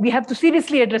 we have to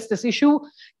seriously address this issue,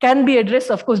 can be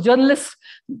addressed. Of course, journalists,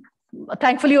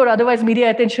 thankfully or otherwise, media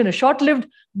attention is short-lived,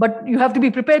 but you have to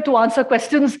be prepared to answer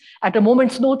questions at a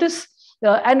moment's notice.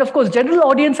 And of course, general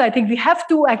audience, I think we have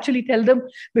to actually tell them,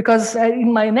 because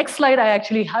in my next slide, I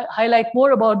actually highlight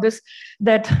more about this,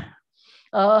 that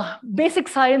basic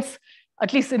science,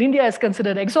 at least in India, is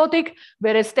considered exotic,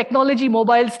 whereas technology,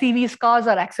 mobiles, TVs, cars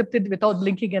are accepted without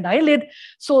blinking an eyelid.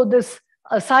 So this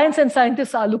science and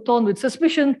scientists are looked on with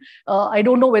suspicion. I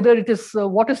don't know whether it is,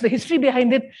 what is the history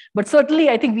behind it, but certainly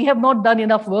I think we have not done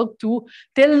enough work to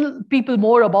tell people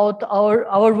more about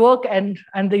our work and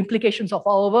the implications of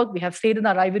our work. We have stayed in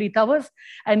our ivory towers,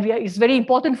 and it's very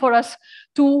important for us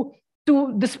to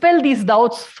dispel these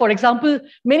doubts. For example,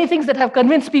 many things that have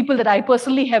convinced people that I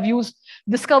personally have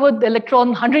discovered the electron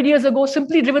 100 years ago,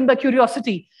 simply driven by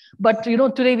curiosity. But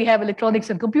today we have electronics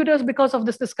and computers because of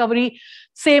this discovery.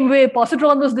 Same way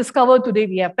positron was discovered. Today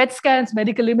we have PET scans,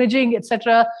 medical imaging,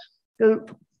 etc.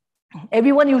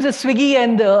 Everyone uses Swiggy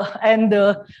and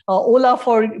Ola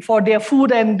for their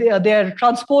food and their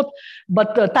transport,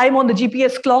 but time on the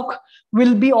GPS clock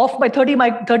will be off by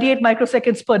 38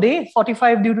 microseconds per day,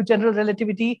 45 due to general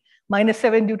relativity,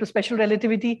 -7 due to special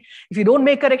relativity. If you don't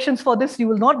make corrections for this, you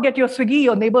will not get your Swiggy,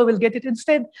 your neighbor will get it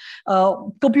instead.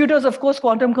 Computers, of course,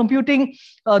 quantum computing,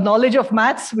 knowledge of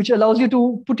maths, which allows you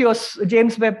to put your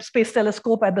James Webb Space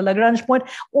Telescope at the Lagrange point.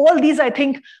 All these, I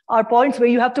think, are points where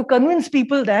you have to convince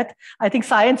people that I think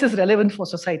science is relevant for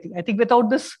society. I think without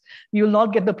this, you will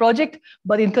not get the project.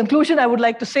 But in conclusion, I would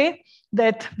like to say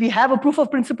that we have a proof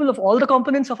of principle of all the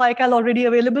components of ICAL already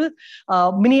available.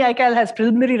 Mini ICAL has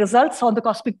preliminary results on the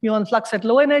cosmic muon flux at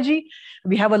low energy.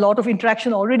 We have a lot of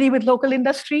interaction already with local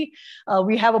industry.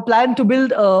 We have a plan to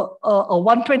build a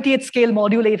 1/20th scale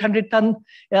module, 800-ton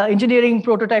engineering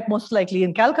prototype, most likely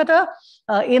in Calcutta.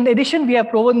 In addition, we have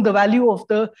proven the value of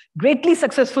the greatly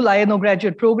successful INO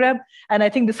graduate program. And I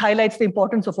think this highlights the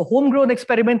importance of a homegrown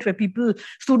experiment where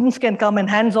students can come and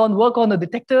hands-on work on a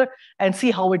detector and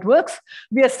see how it works.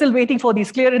 We are still waiting for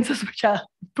these clearances, which are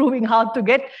proving hard to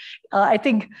get. I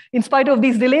think in spite of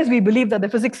these delays, we believe that the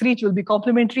physics reach will be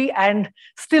complementary and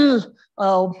still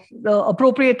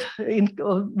appropriate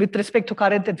with respect to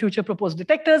current and future proposed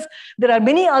detectors. There are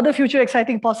many other future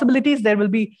exciting possibilities. There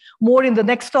will be more in the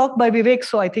next talk by Vivek.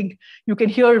 So I think you can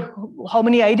hear how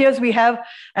many ideas we have.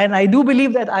 And I do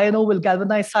believe that INO will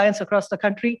galvanize science across the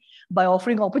country by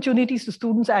offering opportunities to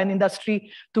students and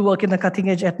industry to work in the cutting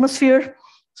edge atmosphere.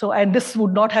 So, and this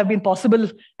would not have been possible,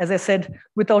 as I said,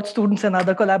 without students and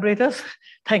other collaborators.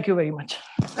 Thank you very much.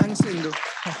 Thanks, Indu.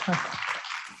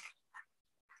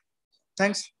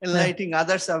 Thanks for enlightening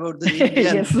others about the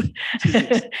Indian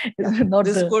physics.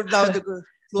 This is good. Now the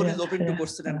floor is open to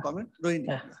question and comment.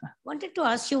 Rohini. Wanted to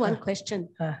ask you one question.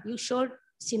 You showed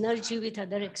synergy with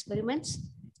other experiments.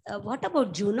 What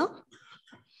about Juno?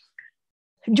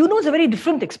 Juno is a very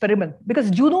different experiment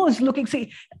because Juno is looking,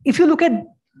 see, if you look at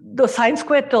the sine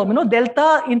square term,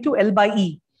 delta into L by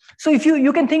E. So if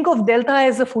you can think of delta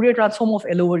as a Fourier transform of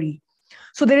L over E.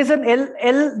 So there is an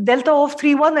L delta of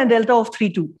 3.1 and delta of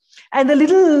 3.2. And the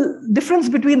little difference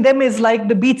between them is like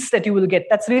the beats that you will get.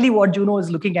 That's really what Juno is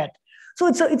looking at. So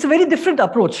it's a very different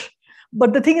approach.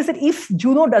 But the thing is that if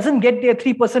Juno doesn't get their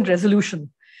 3%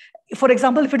 resolution, for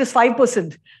example, if it is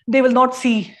 5%, they will not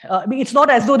see, it's not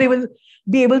as though they will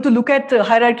be able to look at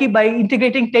hierarchy by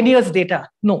integrating 10 years data.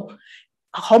 No.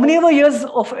 How many ever years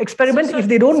of experiment, if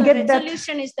they don't get that,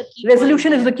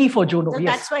 resolution is the key for Juno. So yes.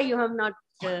 That's why you have not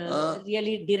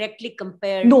really directly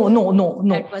compared. No.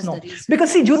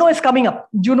 Because see, Juno is coming up.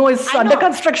 Juno is under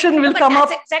construction, will come up.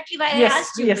 That's exactly why I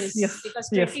asked you this. Because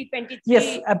 2023.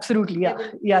 Yes, absolutely.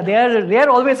 Yeah, they are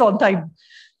always on time.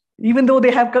 Even though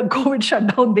they have COVID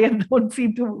shutdown, they don't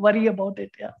seem to worry about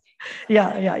it. Yeah.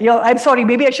 I'm sorry.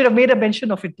 Maybe I should have made a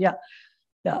mention of it. Yeah.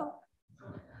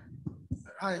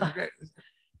 Hi, great.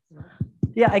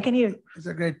 Yeah, I can hear you. It's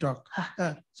a great talk.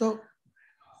 So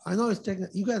I know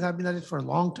you guys have been at it for a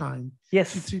long time.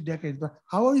 Yes. 3 decades. But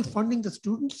how are you funding the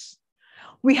students?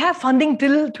 We have funding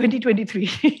till 2023.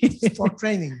 For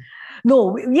training?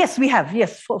 No, yes, we have.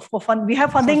 Yes, for fun. We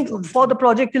have funding for the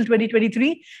project till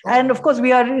 2023. Oh. And of course,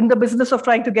 we are in the business of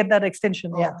trying to get that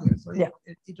extension. Okay. So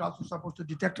it's also supposed to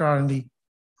detect R&D.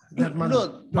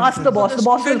 No, ask the boss. The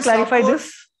boss will clarify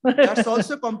this. That's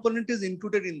also component is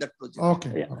included in that project.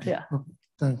 Okay. Yeah. Okay. Yeah. Okay.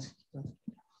 Thanks.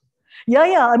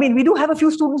 Yeah. I mean, we do have a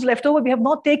few students left over. We have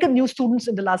not taken new students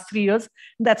in the last 3 years.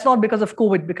 That's not because of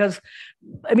COVID, because,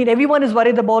 I mean, everyone is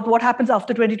worried about what happens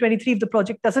after 2023. If the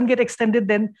project doesn't get extended,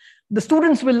 then the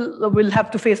students will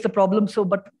have to face the problem. So,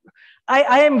 but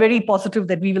I am very positive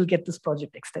that we will get this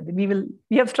project extended.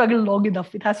 We have struggled long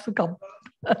enough. It has to come.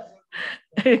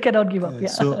 You cannot give up. Yeah.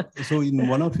 So in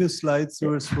one of your slides, you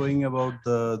were showing about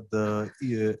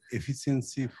the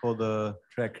efficiency for the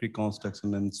track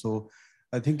reconstruction. And so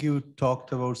I think you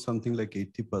talked about something like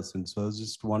 80%. So I was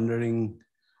just wondering,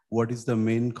 what is the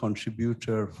main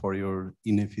contributor for your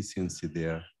inefficiency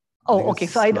there? Oh, okay.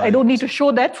 So I don't need to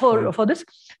show that for this.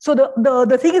 So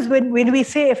the thing is, when we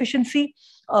say efficiency,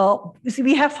 you see,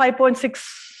 we have 5.6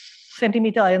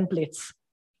 centimeter iron plates,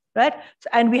 right?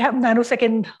 And we have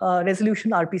nanosecond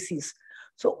resolution RPCs.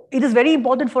 So it is very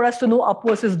important for us to know up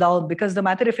versus down, because the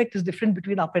matter effect is different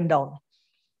between up and down,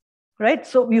 right?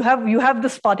 So you have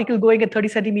this particle going at 30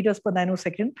 centimeters per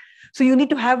nanosecond. So you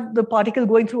need to have the particle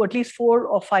going through at least 4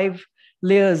 or 5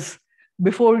 layers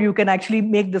before you can actually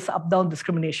make this up-down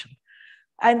discrimination.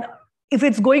 And if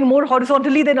it's going more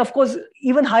horizontally, then of course,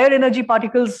 even higher energy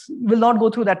particles will not go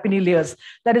through that many layers.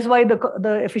 That is why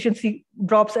the efficiency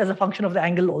drops as a function of the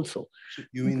angle also.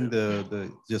 You mean the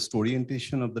just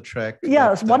orientation of the track?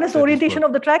 Yeah, one is the orientation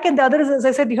of the track, and the other is, as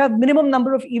I said, you have minimum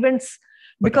number of events,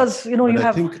 because you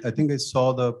have. I think I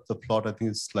saw the plot. I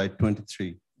think it's slide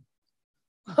 23.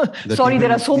 Sorry,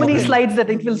 there are so many slides that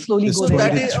it will slowly go there.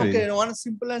 That is, okay, one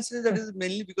simple answer is that is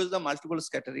mainly because of the multiple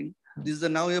scattering. This is the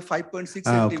now 5.6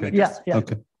 centimeters. Okay. Yeah.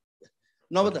 Okay.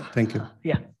 Navada. Thank you.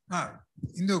 Yeah.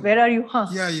 Indu, where are you?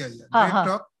 Yeah. Great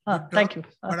talk. Thank you.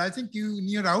 But I think in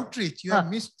your outreach, you have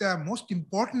missed the most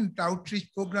important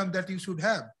outreach program that you should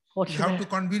have. You have to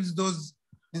convince those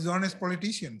dishonest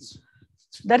politicians.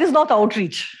 That is not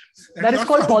outreach. That is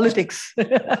called politics.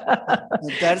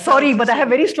 Sorry, but I have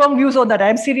very strong views on that.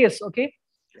 I'm serious, okay?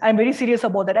 I'm very serious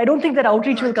about that. I don't think that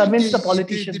outreach will convince the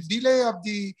politicians. The delay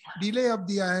of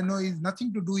the INO is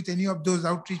nothing to do with any of those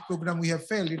outreach programs we have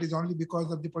failed. It is only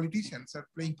because of the politicians are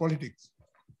playing politics.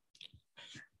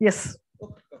 Yes.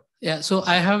 Yeah, so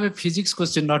I have a physics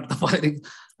question, not the politics.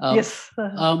 Yes.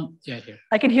 Here.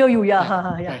 I can hear you.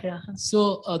 Yeah.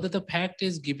 So the fact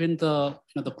is, given the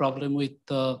the problem with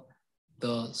the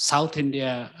South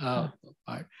India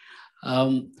part,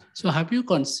 so have you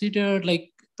considered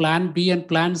like plan B and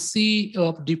plan C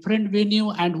of different venue?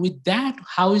 And with that,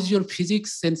 how is your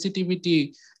physics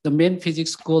sensitivity, the main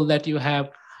physics goal that you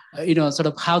have, sort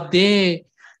of how they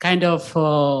kind of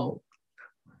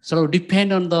sort of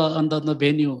depend on the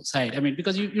venue side? I mean,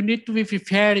 because you need to be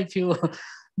prepared if you.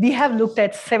 We have looked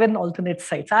at 7 alternate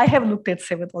sites. I have looked at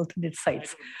 7 alternate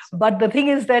sites. But the thing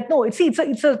is that, no, it's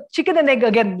a chicken and egg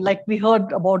again, like we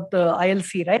heard about the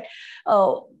ILC, right?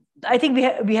 I think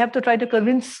we have to try to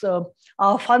convince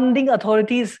our funding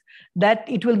authorities that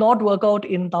it will not work out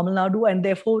in Tamil Nadu, and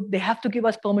therefore they have to give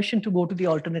us permission to go to the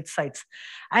alternate sites.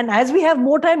 And as we have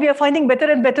more time, we are finding better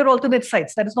and better alternate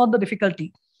sites. That is not the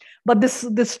difficulty. But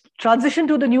this transition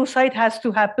to the new site has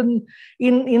to happen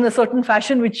in a certain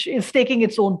fashion, which is taking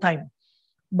its own time.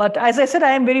 But as I said,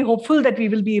 I am very hopeful that we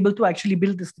will be able to actually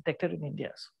build this detector in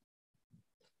India.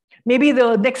 Maybe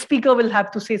the next speaker will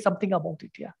have to say something about it.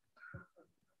 Yeah.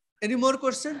 Any more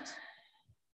questions?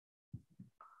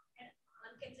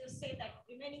 One can just say that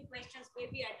remaining questions may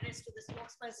be addressed to the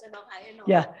spokesperson of INO.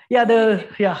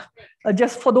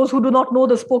 Just for those who do not know,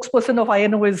 the spokesperson of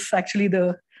INO is actually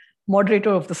the moderator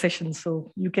of the session,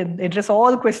 so you can address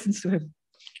all questions to him.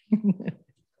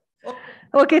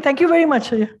 Okay, thank you very much.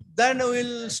 Then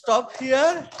we'll stop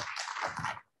here.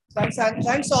 Thanks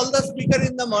all the speakers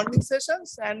in the morning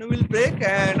sessions, and we will break.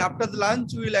 And after the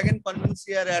lunch, we will again convince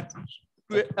here at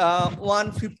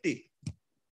 1:50.